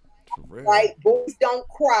 For real. right? Boys don't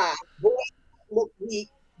cry. Boys look weak.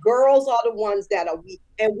 Girls are the ones that are weak.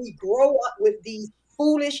 And we grow up with these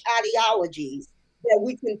foolish ideologies that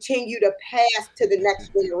we continue to pass to the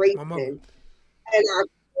next My mother. generation. And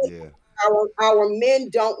Yeah. our men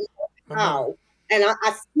don't know My mother. how. And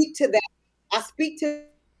I speak to that. I speak to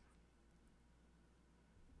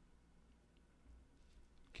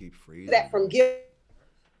Keep freezing, that from bro. giving.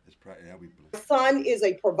 It's probably yeah, we. My son is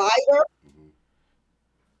a provider. Mm-hmm.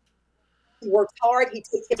 He works hard. He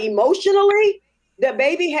takes it emotionally. The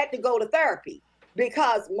baby had to go to therapy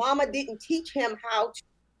because mama didn't teach him how to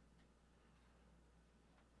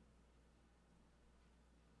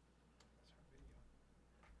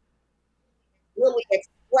really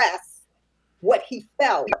express what he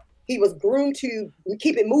felt. He was groomed to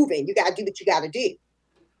keep it moving. You got to do what you got to do.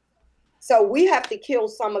 So we have to kill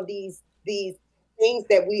some of these things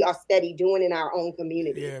that we are steady doing in our own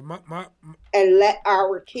community Yeah, and let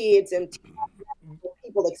our kids and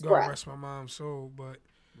people God express. rest my mom's soul, but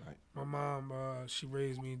Right. my mom, she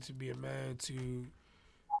raised me to be a man to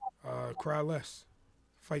cry less,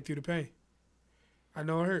 fight through the pain. I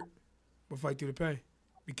know it hurt, but fight through the pain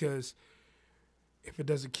because if it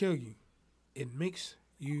doesn't kill you, it makes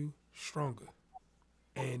you stronger.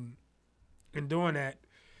 And in doing that,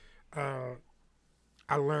 uh,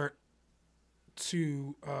 I learned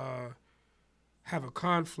to have a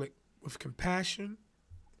conflict with compassion,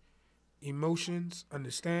 emotions,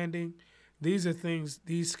 understanding. These are things,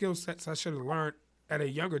 these skill sets I should have learned at a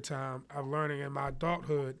younger time. I'm learning in my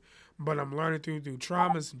adulthood, but I'm learning through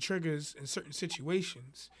traumas and triggers in certain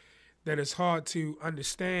situations that it's hard to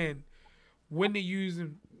understand when to use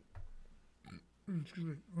them,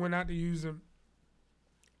 when not to use them,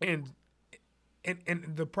 and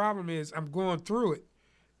and the problem is I'm going through it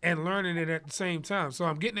and learning it at the same time. So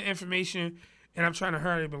I'm getting the information and I'm trying to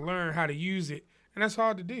hurry up and learn how to use it, and that's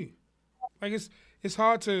hard to do. Like it's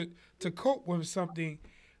hard to cope with something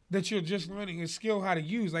that you're just learning a skill how to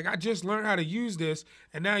use. Like I just learned how to use this,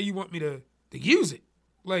 and now you want me to use it.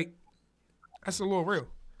 Like that's a little real.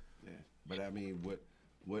 Yeah. But I mean, what?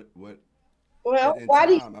 Well, In why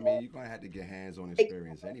do time, I mean, you're gonna have to get hands-on you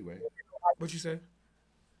experience anyway. What you say?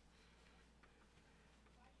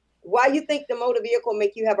 why you think the motor vehicle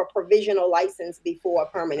make you have a provisional license before a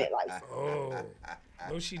permanent license? Oh,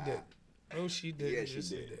 no, she didn't. No, she Yeah, didn't she just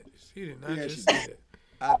say did. that. She did not Yeah, she just say did. that.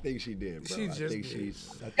 I think she did, bro. She just did.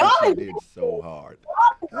 I think she God, did so hard.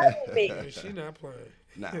 me. Yeah, she not playing.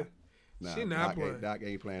 Nah, nah. She not playing. Doc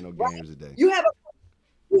ain't playing no Right? games today. You have a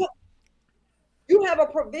you you have a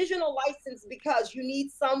provisional license because you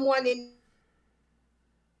need someone in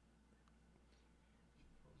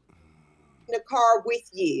the car with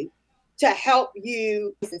you to help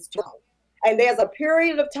you. And there's a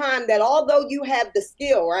period of time that although you have the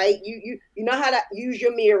skill, right? You know how to use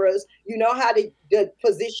your mirrors, you know how to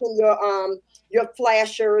position your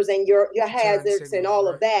flashers and your Turn hazards and signals, all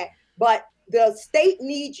of right? that. But the state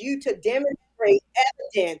needs you to demonstrate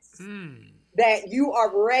evidence Hmm. that you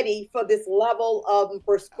are ready for this level of I love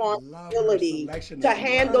her responsibility selection to of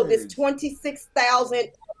handle this words. 26,000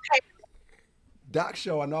 Doc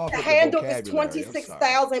showing off to with the handle this vocabulary. I'm sorry.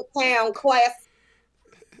 26,000 pound class.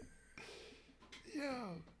 Yeah.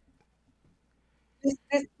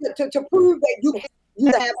 To prove that you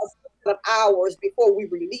have a set of hours before we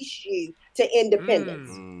release you to independence.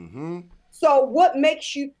 Hmm. Mm-hmm. So what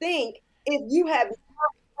makes you think if you have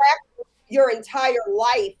not practiced your entire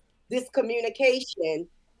life this communication,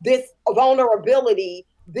 this vulnerability,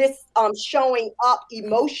 this showing up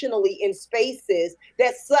emotionally in spaces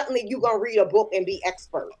that suddenly you're gonna read a book and be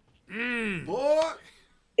expert. Boy,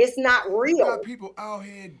 It's not you got real. people out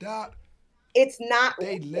here, Doc, It's not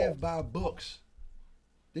they real. live by books.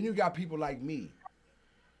 Then you got people like me,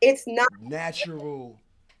 It's not. natural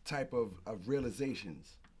type of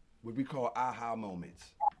realizations, what we call aha moments,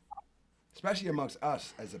 especially amongst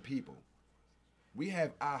us as a people. We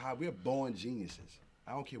have aha, we're born geniuses.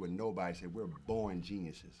 I don't care what nobody said, we're born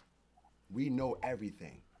geniuses. We know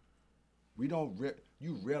everything. We don't,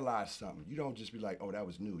 you realize something. You don't just be like, oh, that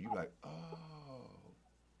was new. You be like, oh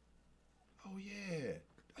yeah.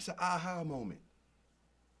 That's an aha moment.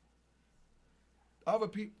 Other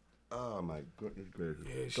people, oh my goodness gracious.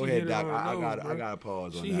 Yeah, she Go hit ahead, it Doc. on the I nose, got bro. I got to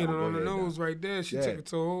pause on She that hit it one. Go on the ahead, nose Doc. right there. She Yeah. took it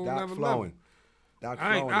to a whole Doc level. flowing. Doc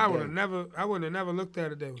I flowing I would today. have never, I wouldn't have never looked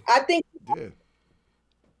at it that way. I think Yeah.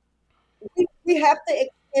 we have to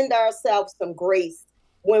extend ourselves some grace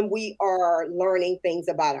when we are learning things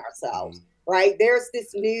about ourselves, right? There's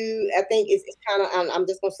this new, I think it's kind of, I'm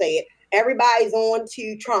just going to say it. Everybody's on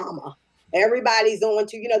to trauma. Everybody's on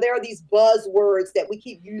to, there are these buzzwords that we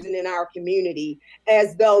keep using in our community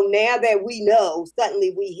as though now that we know,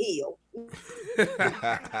 suddenly we heal.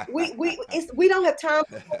 We don't have time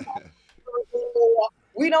for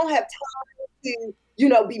we don't have time to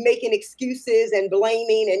be making excuses and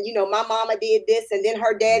blaming and my mama did this and then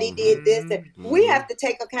her daddy did this and we have to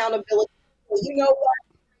take accountability. You know what?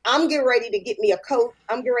 I'm getting ready to get me a coach.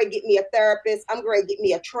 I'm getting ready to get me a therapist. I'm getting ready to get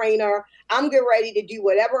me a trainer. I'm getting ready to do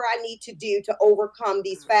whatever I need to do to overcome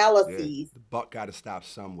these Yeah. fallacies The buck got to stop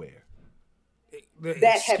somewhere. The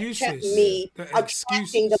that have kept excuses. me The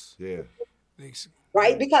attracting the excuses. Yeah.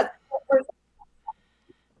 right, because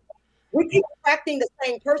we keep attracting the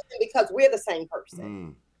same person because we're the same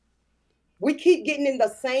person. We keep getting in the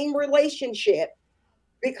same relationship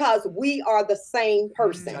because we are the same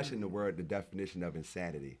person. Touching the definition of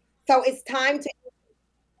insanity. So it's time to.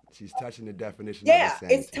 She's touching the definition of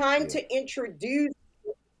insanity. It's time to introduce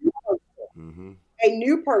mm-hmm. a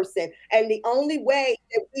new person. And the only way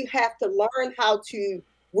that we have to learn how to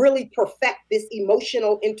really perfect this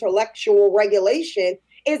emotional, intellectual regulation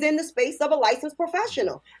is in the space of a licensed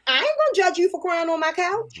professional. I ain't gonna judge you for crying on my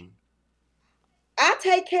couch. Mm-hmm. I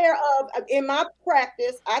take care of, in my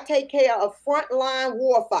practice, I take care of frontline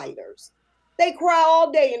war fighters. They cry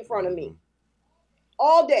all day in front of me.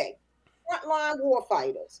 All day. Frontline war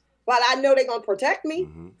fighters. But I know they're going to protect me.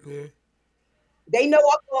 Yeah. They know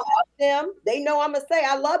I'm going to help them. They know I'm going to say,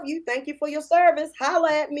 I love you. Thank you for your service.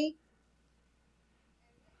 Holla at me.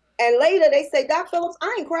 And later they say, Doc Phillips,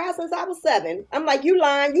 I ain't cried since I was 7. I'm like, you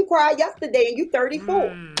lying. You cried yesterday and you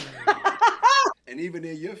 34. And even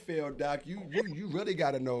in your field, Doc, you really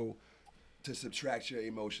got to know to subtract your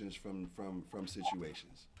emotions from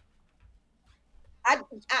situations. I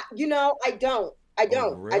don't. I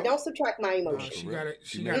don't subtract my emotions.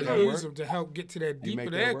 She got to use them to help get to that deep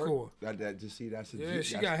of that core.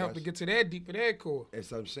 She got to help to get to that deep of that core.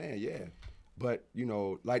 That's what I'm saying, yeah. But,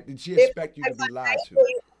 like, did she expect you to be lied to?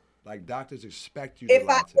 Like, doctors expect you to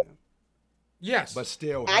lie to them. Yes. But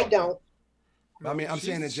still I don't. I mean, I'm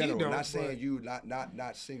saying in general, not saying you,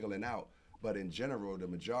 not singling out, but in general, the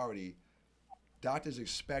majority, doctors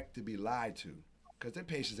expect to be lied to because their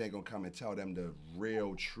patients ain't going to come and tell them the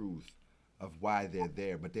real truth of why they're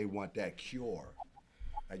there, but they want that cure.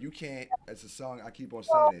 You can't, it's a song, I keep on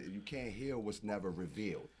saying it, you can't heal what's never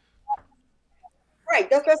revealed.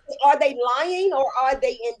 Right. Are they lying or are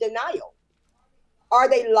they in denial? Are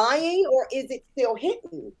they lying or is it still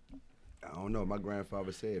hidden? I don't know. My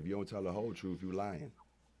grandfather said, if you don't tell the whole truth, you're lying.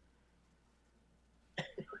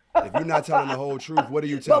 If you're not telling the whole truth, what are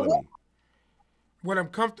you telling me? What I'm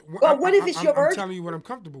comfortable. But what if it's your version? I'm telling you what I'm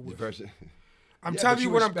comfortable with. I'm Yeah, telling you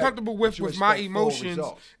what I'm respect- comfortable with but you my respect full emotions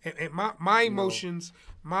results. and my emotions,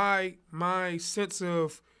 my sense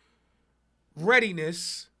of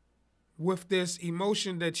readiness with this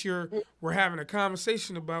emotion that we're having a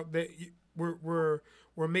conversation about, that we're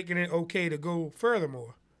making it okay to go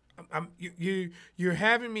furthermore. You're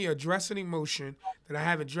having me address an emotion that I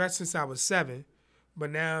haven't addressed since I was 7,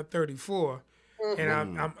 but now I'm 34,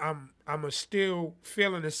 and I'm still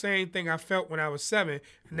feeling the same thing I felt when I was 7.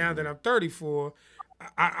 And now that I'm 34,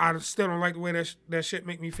 I still don't like the way that shit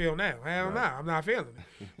make me feel now. Hell no, I'm not feeling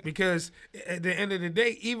it, because at the end of the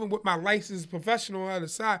day, even with my licensed professional on the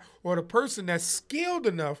side, or the person that's skilled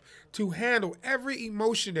enough to handle every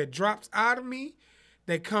emotion that drops out of me,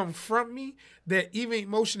 that come from me, that even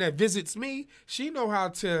emotion that visits me,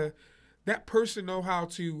 that person know how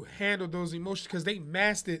to handle those emotions because they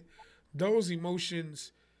mastered those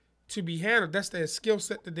emotions to be handled. That's their skill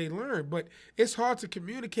set that they learn. But it's hard to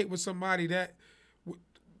communicate with somebody that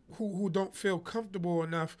who don't feel comfortable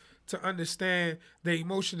enough to understand the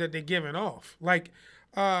emotion that they're giving off. Like,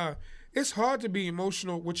 it's hard to be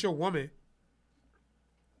emotional with your woman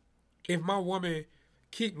if my woman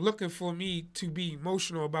keep looking for me to be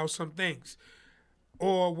emotional about some things,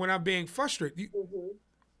 or when I'm being frustrated. Mhm.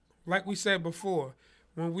 Like we said before,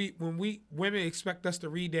 when we women expect us to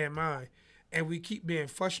read their mind, and we keep being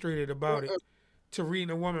frustrated about it Mm-mm, to reading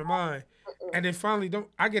a woman's mind, mm-mm. and then finally don't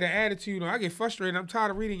I get an attitude or I get frustrated. I'm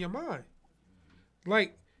tired of reading your mind.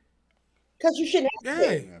 Like, Because you shouldn't have You to.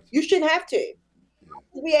 yeah, shouldn't have to. You shouldn't have to. Yeah.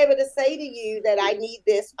 To be able to say to you that I need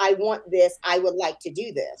this, I want this, I would like to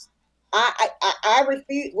do this. I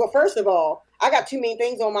refuse. Well, first of all, I got too many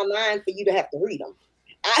things on my mind for you to have to read them.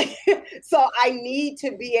 I, so I need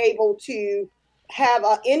to be able to have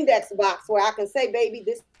an index box where I can say, baby,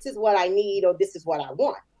 this is what I need or this is what I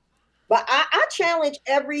want. But I challenge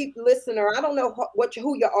every listener. I don't know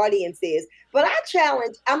who your audience is, but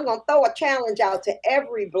I'm going to throw a challenge out to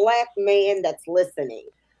every Black man that's listening.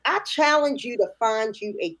 I challenge you to find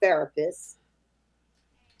you a therapist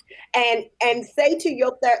and say to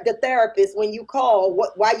the therapist when you call,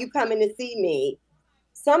 why you coming to see me?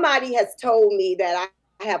 Somebody has told me that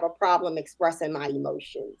I have a problem expressing my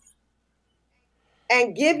emotions.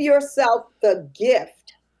 And give yourself the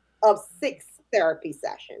gift of 6 therapy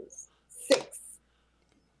sessions.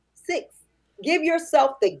 Six. Give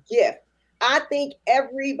yourself the gift. I think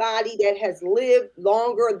everybody that has lived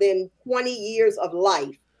longer than 20 years of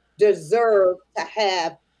life deserve to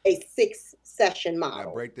have a 6 session Now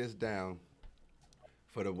model. break this down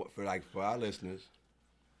for our listeners.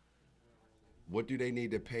 What do they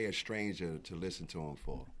need to pay a stranger to listen to them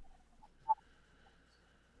for?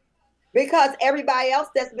 Because everybody else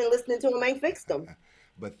that's been listening to them ain't fixed them.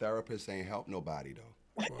 But therapists ain't help nobody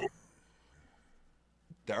though. well,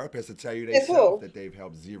 Therapists will tell you It's themselves who? that they've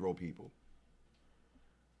helped 0 people.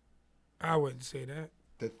 I wouldn't say that.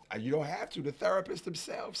 You don't have to. The therapists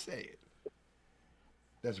themselves say it.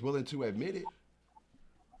 That's willing to admit it.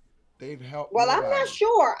 They've helped Well, I'm not nobody.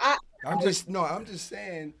 sure. I would. I'm just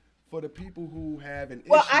saying for the people who have an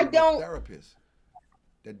Well, I issue with don't. therapists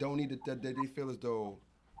that don't need to, that they feel as though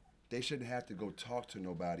they shouldn't have to go talk to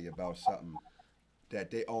nobody about something that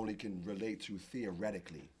they only can relate to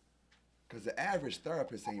theoretically. Because the average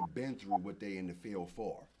therapist ain't been through what they in the field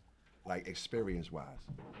for, like experience wise.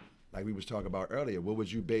 Like we was talking about earlier, what would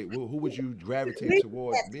you who would you gravitate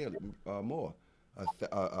toward more?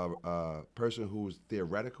 A person who's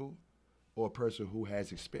theoretical or a person who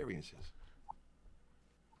has experiences?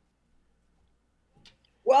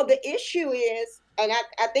 Well, the issue is, and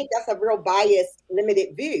I think that's a real biased,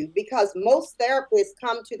 limited view because most therapists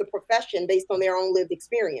come to the profession based on their own lived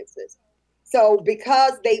experiences. So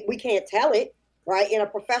because we can't tell it, right? In a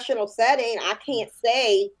professional setting, I can't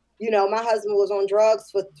say, my husband was on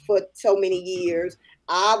drugs for so many years.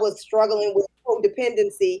 I was struggling with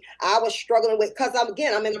codependency. I was struggling with because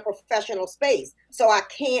I'm in a professional space. So I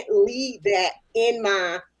can't leave that in my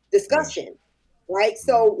Yeah. discussion, right? Mm-hmm.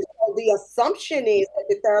 So the assumption is that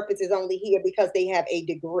the therapist is only here because they have a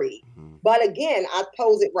degree. Mm-hmm. But again, I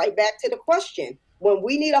pose it right back to the question: when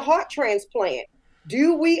we need a heart transplant,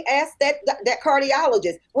 do we ask that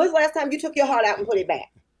cardiologist, when's the last time you took your heart out and put it back?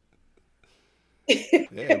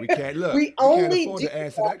 Yeah, we can't look. We We can't only afford do to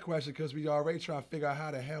answer that question because we already trying to figure out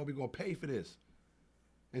how the hell we gonna pay for this.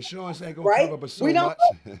 Insurance ain't gonna right. cover but We so don't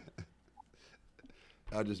much.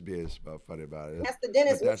 I'll just be funny about it, ask the but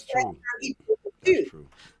dentist when's that's the last true. time he took a That's tooth, true.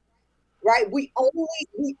 right? We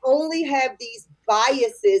only have these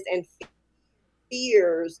biases and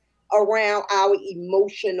fears around our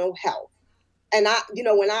emotional health. And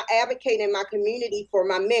when I advocate in my community for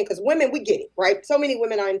my men, because women, we get it, right? So many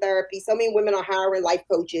women are in therapy. So many women are hiring life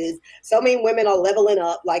coaches. So many women are leveling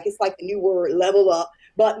up. Like it's like the new word, level up.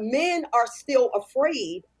 But men are still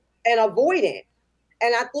afraid and avoidant.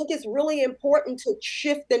 And I think it's really important to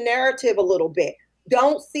shift the narrative a little bit.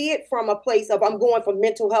 Don't see it from a place of I'm going for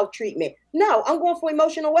mental health treatment. No, I'm going for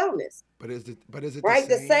emotional wellness, But is it the right?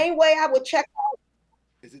 The same? same way I would check,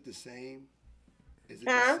 Is it the same? Is it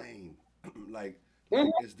the huh? same? like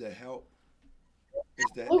Mhm, is the help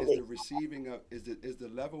is the absolutely. receiving of is the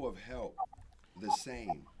level of help the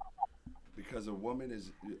same? Because a woman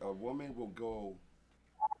will go,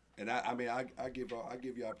 and I mean I give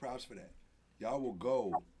y'all props for that. Y'all will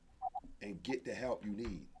go and get the help you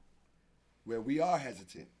need. Where we are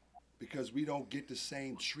hesitant because we don't get the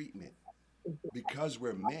same treatment because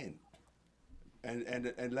we're men,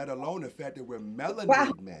 and let alone the fact that we're By,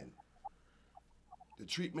 melanated men. The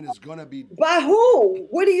treatment is gonna be. by who?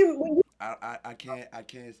 What do you?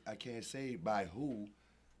 I can't say by who,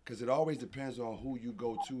 because it always depends on who you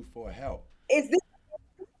go to for help. Is this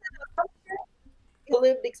a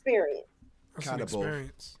lived experience? That's an Kind of both.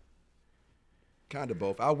 experience. Kind of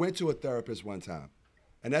both. I went to a therapist one time,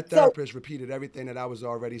 and that So, therapist repeated everything that I was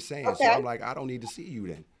already saying. So I'm okay, like, I don't need to see you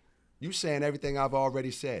then. You saying everything I've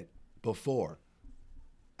already said before.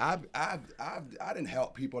 I didn't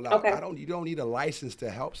help people out. okay. You don't need a license to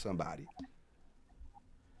help somebody.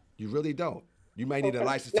 You really don't. You may need a Okay.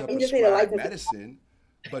 license No, to you just need a prescribe license medicine,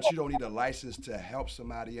 but you don't need a license to help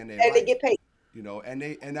somebody in their and to life. get paid.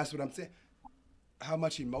 And that's what I'm saying. How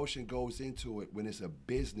much emotion goes into it when it's a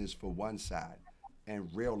business for one side and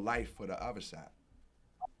real life for the other side?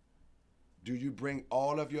 Do you bring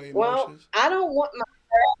all of your Well, emotions? I don't want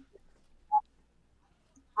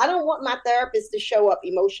my therapist to show up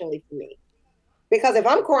emotionally for me because if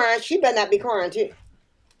I'm crying, she better not be crying too.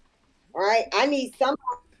 All right, I need some.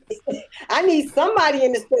 I need somebody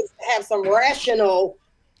in the space to have some rational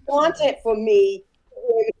content for me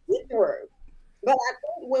to get through. But I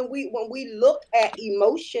think when we look at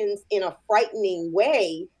emotions in a frightening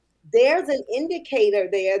way, there's an indicator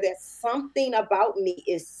there that something about me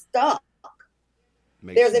is stuck.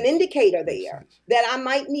 Makes There's an sense. indicator Makes there sense. that I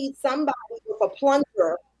might need somebody with a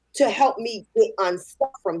plunger to help me get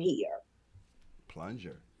unstuck from here.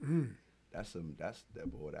 Plunger. Mm. That's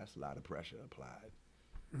that boy. That's a lot of pressure applied.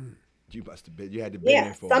 You must have been. You had to been Yeah,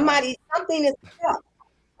 there for a while. something is stuck.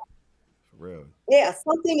 For real. Yeah,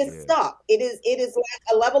 something is Yeah. stuck. It is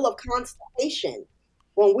like a level of constipation.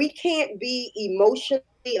 When we can't be emotionally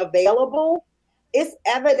available, it's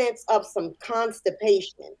evidence of some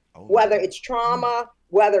constipation. Oh Whether my. it's trauma,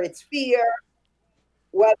 whether it's fear,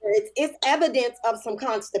 whether it's evidence of some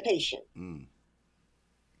constipation. Mm.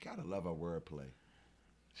 Gotta love her wordplay.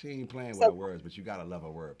 She ain't playing with her So words, but you gotta love her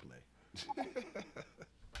wordplay.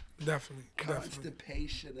 Definitely, definitely.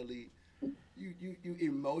 Constipationally, you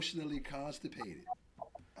emotionally constipated.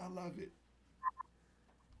 I love it.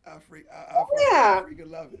 I yeah, freaking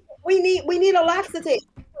love it. we need a laxative.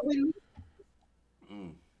 We,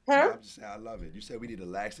 Mm. No, huh? I'm just saying I love it. You said we need a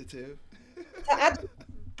laxative. I just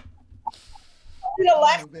need a Oh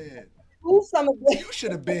laxative man, to move some of this, you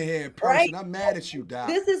should have been here in right? person. I'm mad at you, Doc.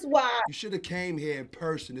 This is why. You should have came here in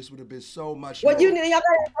person. This would have been so much Well, you more. need y'all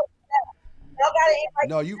gotta invite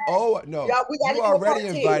No, you owe no. y'all. We got You to do a already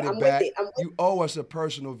part two. invited I'm with back. it. I'm with You owe us a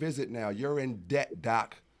personal visit now. You're in debt,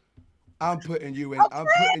 Doc. it. I'm putting you Okay,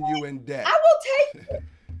 in debt. I will take.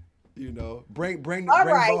 All Bring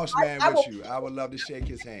right, Boss Man I with will. you. I would love to shake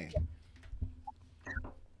his hand.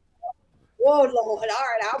 Whoa, Lord. All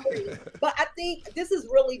right, I'll bring it. But I think this is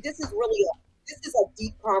a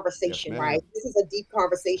deep Yes, conversation, right? ma'am. This is a deep Yes,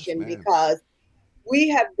 conversation ma'am. because we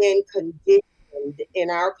have been conditioned in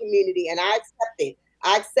our community, and I accept it.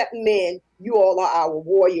 I accept men. You all are our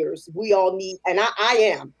warriors. We all need, and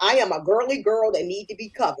I am a girly girl that need to be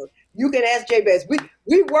covered. You can ask Jabez.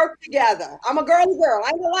 We work together. I'm a girly girl. I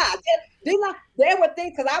ain't gonna lie. There were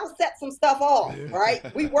things because I would set some stuff off. Yeah. Right?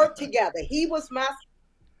 We worked together. He was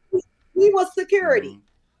Mm-hmm. security,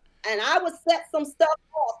 and I would set some stuff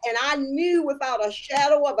off, and I knew without a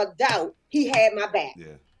shadow of a doubt he had my back.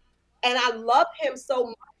 Yeah. And I love him so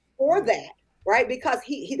much for Yeah. that, right? Because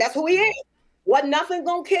he that's who he Yeah. is. What nothing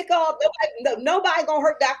gonna kick off. Nobody gonna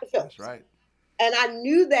hurt Dr. That's Phillips. right. And I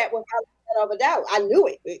knew that without a shadow of a doubt. I knew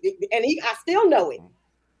it, and I still know it. Mm-hmm.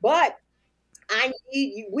 But I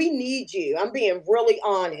need you. We need you. I'm being really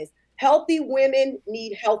honest. Healthy women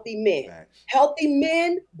need healthy men. Facts. Healthy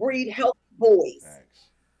men breed healthy boys. Facts.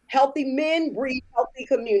 Healthy men breed healthy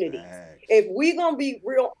communities. Facts. If we're gonna be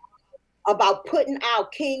real about putting our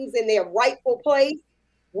kings in their rightful place,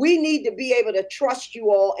 we need to be able to trust you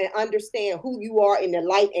all and understand who you are in the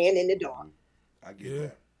light and in the dark. Mm-hmm. I get Yeah.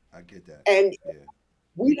 that. I get that. And Yeah.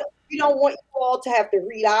 we don't want you all to have to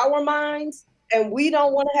read our minds, and we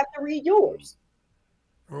don't want to have to read Mm-hmm. yours.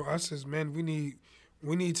 Well, us as men, we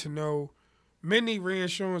need to know. Men need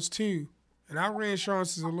reinsurance too, and our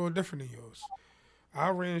reinsurance is a little different than yours. What's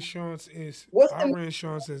Our the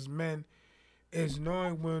reinsurance as men is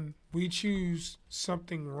knowing when we choose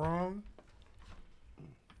something wrong,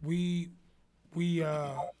 we we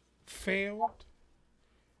failed,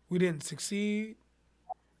 we didn't succeed,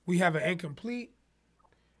 we have an incomplete,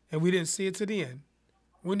 and we didn't see it to the end.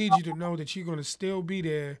 We need you to know that you're gonna still be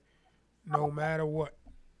there no matter what.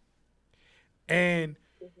 And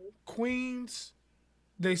queens,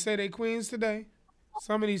 they say they queens today.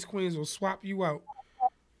 Some of these queens will swap you out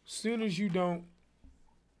soon as you don't.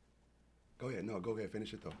 Go ahead. No, go ahead.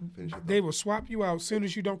 Finish it though. Finish it though. They will swap you out soon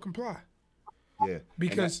as you don't comply. Yeah. And that.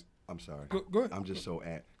 Because I'm sorry. go ahead. I'm just so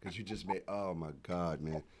at because you just made. Oh my God,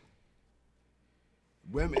 man.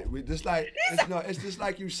 Women, we just like it's just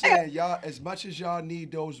like you saying, y'all. As much as y'all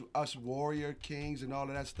need those us warrior kings and all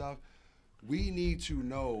of that stuff, we need to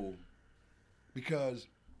know because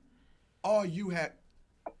all you have,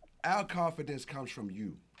 our confidence comes from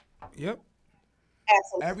you. Yep.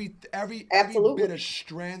 Absolutely. Every bit of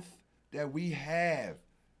strength that we have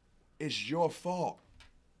is your fault,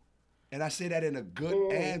 and I say that in a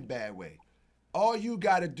good and bad way. All you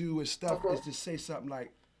got to do is to say something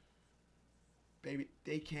like, baby,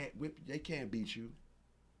 they can't beat you.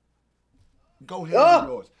 Go handle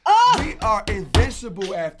yours. We are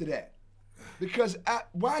invincible after that. Because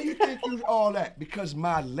why you think you all that? Because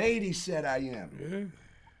my lady said I am.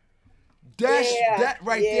 That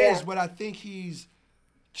right there is what I think he's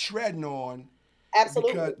treading on.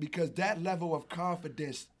 Absolutely. Because that level of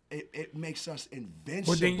confidence, it makes us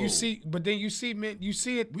invincible. But then you see, man, you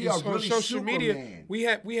see it We are on really social media.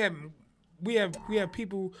 Superman. We have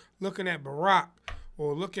people looking at Barack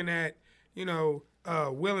or looking at Will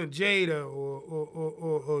and Jada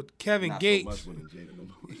or Kevin Not Gates. so much Will and Jada no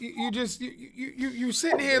more. You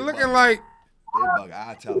sitting here They looking bugging. like They bug.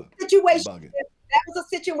 I tell her. Situation. Bugging. That was a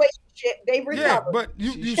situation. They recovered. yeah, but She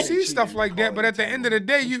you straight see stuff cheating. like that. Call But it at the end of entitlement. the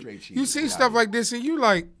day, She you straight cheating. you see Get stuff out like this and you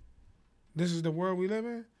like, this is the world we live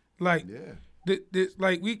in. Like, Yeah.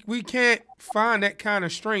 like we can't find that kind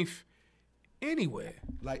of strength anywhere.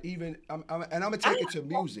 Like even and I'm gonna take it to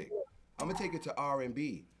music. I'm gonna take it to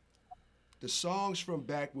R&B. The songs from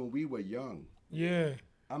back when we were young. Yeah.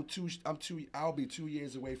 I'll be 2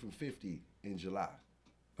 years away from 50 in July.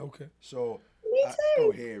 Okay. So Me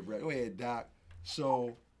too. go ahead, Doc.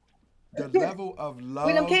 So the level of love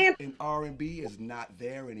in R&B is not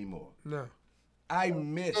there anymore. No. I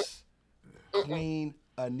miss Queen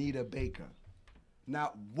Anita Baker.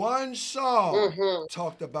 Not one song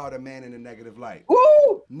talked about a man in a negative light.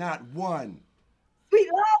 Woo! Not one. Sweet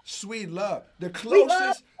love. Sweet love. The Sweet love.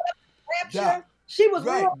 closest. Rapture. Doc, She was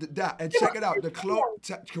right. real. Doc, and check it out.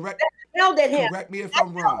 Correct. Held at him. Correct me if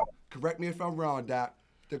I'm wrong. Correct me if I'm wrong, Doc.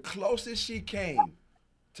 The closest she came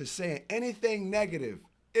to saying anything negative,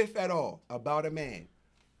 if at all, about a man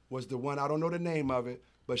was the one, I don't know the name of it,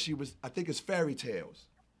 but I think it's Fairy Tales.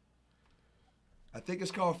 I think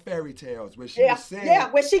it's called Fairy Tales, where she was saying. Yeah,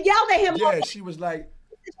 when she yelled at him. Yeah, she was like,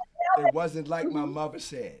 it wasn't like my mother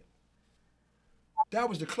said. That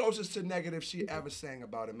was the closest to negative she ever sang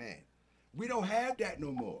about a man. We don't have that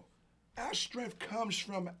no more. Our strength comes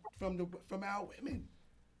from our women.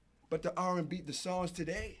 But the R&B, the songs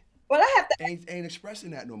today, Well, I have to. ain't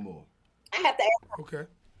expressing that no more. I have to ask. Okay.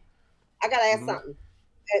 I gotta ask something.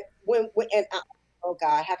 Oh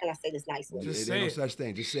God, how can I say this nicely? Just It say ain't no it. such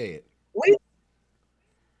thing. Just say it.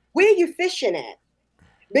 Where are you fishing at?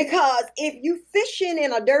 Because if you fishing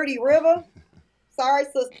in a dirty river, sorry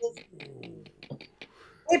sisters,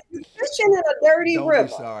 if you fishing in a dirty Don't river, be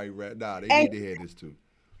sorry, Red. Nah, they and need to hear this too.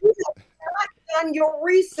 you have not done your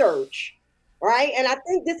research, right? And I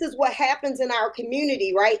think this is what happens in our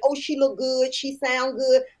community, right? Oh, she look good, she sound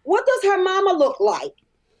good. What does her mama look like?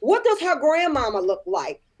 What does her grandmama look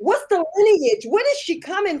like? What's the lineage? Where is she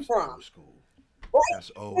coming from? Old school. Right?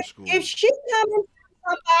 That's old school. If she's coming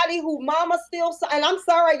from somebody who mama still, and I'm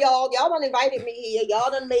sorry, y'all done invited me here. Y'all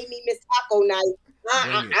done made me miss taco night.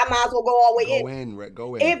 I might as well go all the way in.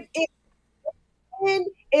 Go in.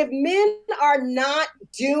 If men are not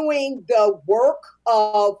doing the work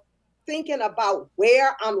of thinking about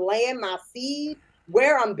where I'm laying my seed,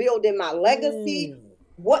 where I'm building my legacy,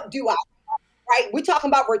 what do I, right? We're talking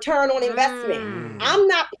about return on investment. I'm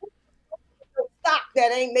not putting stock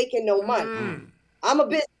that ain't making no money. I'm a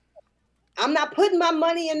business. I'm not putting my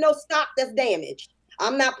money in no stock that's damaged.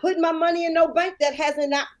 I'm not putting my money in no bank that hasn't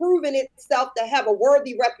not proven itself to have a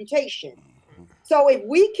worthy reputation. So if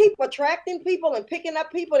we keep attracting people and picking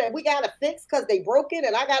up people that we gotta fix because they broke it,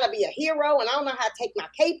 and I gotta be a hero, and I don't know how to take my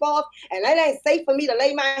cape off, and it ain't safe for me to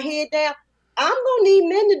lay my head down, I'm gonna need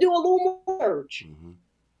men to do a little more research.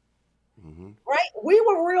 Right? We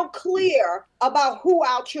were real clear about who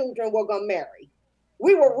our children were gonna marry.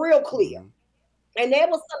 We were real clear. And there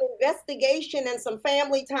was some investigation and some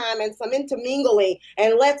family time and some intermingling,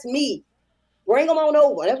 and let's meet. Bring them on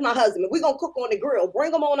over. That's my husband. We're going to cook on the grill.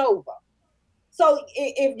 Bring them on over. So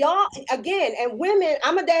if y'all, again, and women,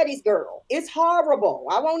 I'm a daddy's girl. It's horrible.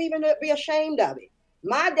 I won't even be ashamed of it.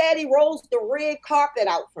 My daddy rolls the red carpet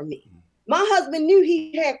out for me. My husband knew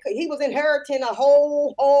he was inheriting a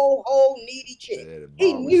whole needy chick.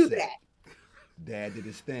 He knew that. Dad did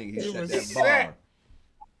his thing. He He set was that set. bar.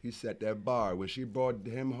 He set that bar. When she brought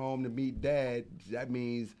him home to meet Dad, that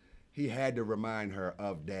means he had to remind her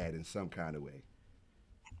of Dad in some kind of way.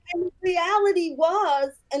 And the reality was,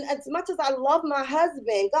 and as much as I love my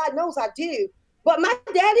husband, God knows I do, But my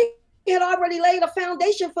daddy had already laid a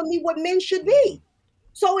foundation for me what men should be.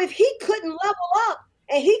 So if he couldn't level up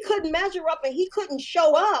and he couldn't measure up and he couldn't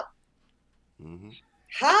show up,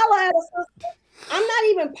 holla at us. I'm not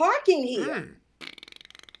even parking here.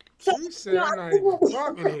 So, She said, I'm not even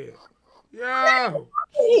parking here. Yo.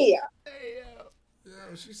 here. Hey,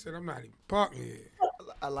 Yo, she said, I'm not even parking here.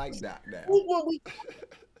 I like that now.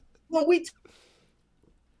 When we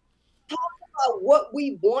talk about what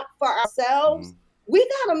we want for ourselves, we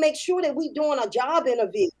got to make sure that we're doing a job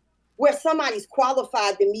interview where somebody's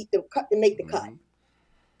qualified to make the cut.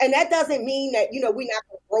 And that doesn't mean that, we're not going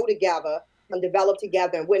to grow together and develop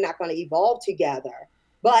together and we're not going to evolve together.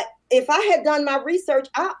 But if I had done my research,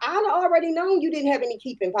 I'd have already known you didn't have any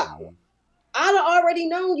keeping power. I'd have already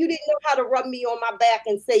known you didn't know how to rub me on my back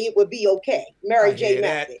and say it would be okay. Mary J.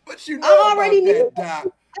 Matthews. What you know about that,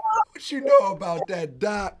 Doc? What you know about that,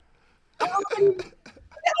 Doc?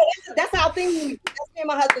 That's our theme. That's me and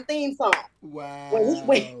my husband's theme song. Wow.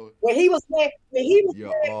 When he was wearing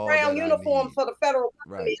brown uniform for the federal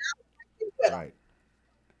government. Right.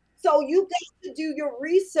 So you got to do your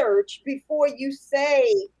research before you say,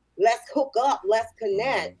 let's hook up, let's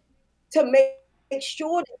connect, to make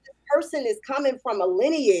sure that this person is coming from a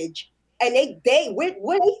lineage and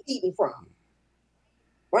where they feeding from.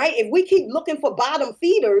 Right? If we keep looking for bottom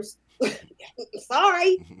feeders,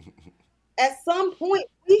 sorry. At some point,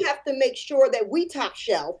 we have to make sure that we top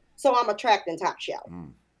shelf, so I'm attracting top shelf.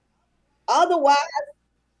 Otherwise,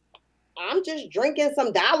 I'm just drinking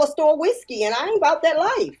some dollar store whiskey, and I ain't about that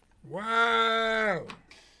life. Wow.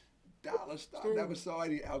 Dollar store. Never saw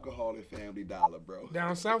any alcohol in Family Dollar, bro.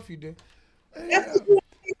 Down south you did. Yeah,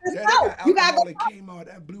 they got alcohol at Kmart.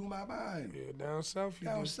 That blew my mind. Yeah, down south you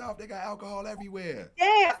Down did. south, they got alcohol everywhere.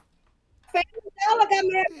 Yeah. Family Dollar got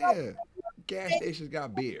married. Yeah. Gas stations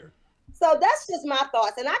got beer. So that's just my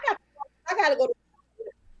thoughts. And I got to go to,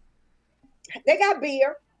 they got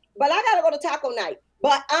beer, but I got to go to taco night.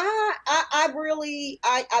 But I've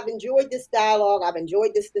enjoyed this dialogue. I've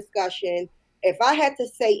enjoyed this discussion. If I had to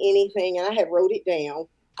say anything, and I had wrote it down,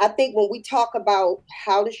 I think when we talk about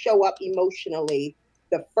how to show up emotionally,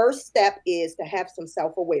 the first step is to have some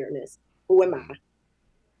self-awareness. Who am I?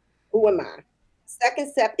 Who am I?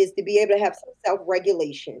 Second step is to be able to have some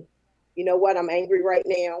self-regulation. You know what? I'm angry right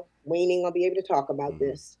now. We ain't gonna be able to talk about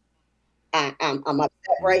this. I'm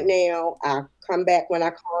upset right now. I come back when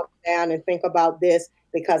I calm down and think about this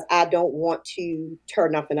because I don't want to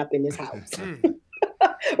turn nothing up in this house.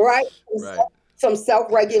 Right? Some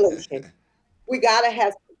self-regulation. We gotta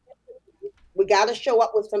show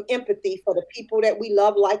up with some empathy for the people that we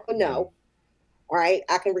love, like or know. All right.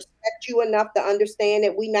 I can respect you enough to understand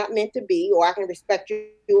that we're not meant to be, or I can respect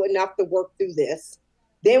you enough to work through this.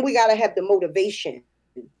 Then we got to have the motivation.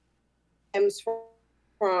 Comes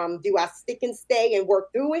from do I stick and stay and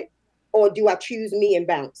work through it, or do I choose me and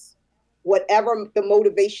bounce? Whatever the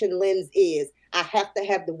motivation lens is, I have to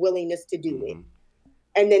have the willingness to do it.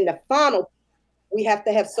 And then the final, we have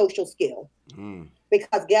to have social skill.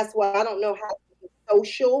 Because guess what? I don't know how to be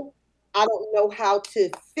social. I don't know how to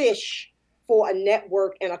fish for a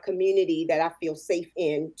network and a community that I feel safe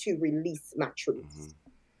in to release my truths.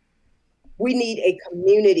 We need a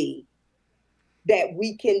community that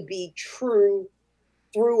we can be true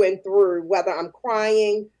through and through. Whether I'm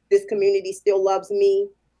crying, this community still loves me.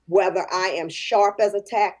 Whether I am sharp as a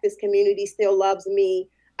tack, this community still loves me.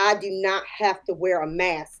 I do not have to wear a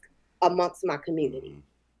mask amongst my community.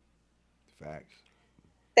 Facts.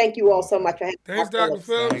 Thank you all so much. Thanks, Dr.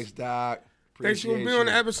 Phillips. Thanks, Doc. Thanks for being on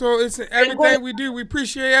the episode. It's everything we do. We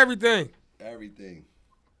appreciate everything. Everything.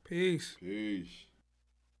 Peace. Peace.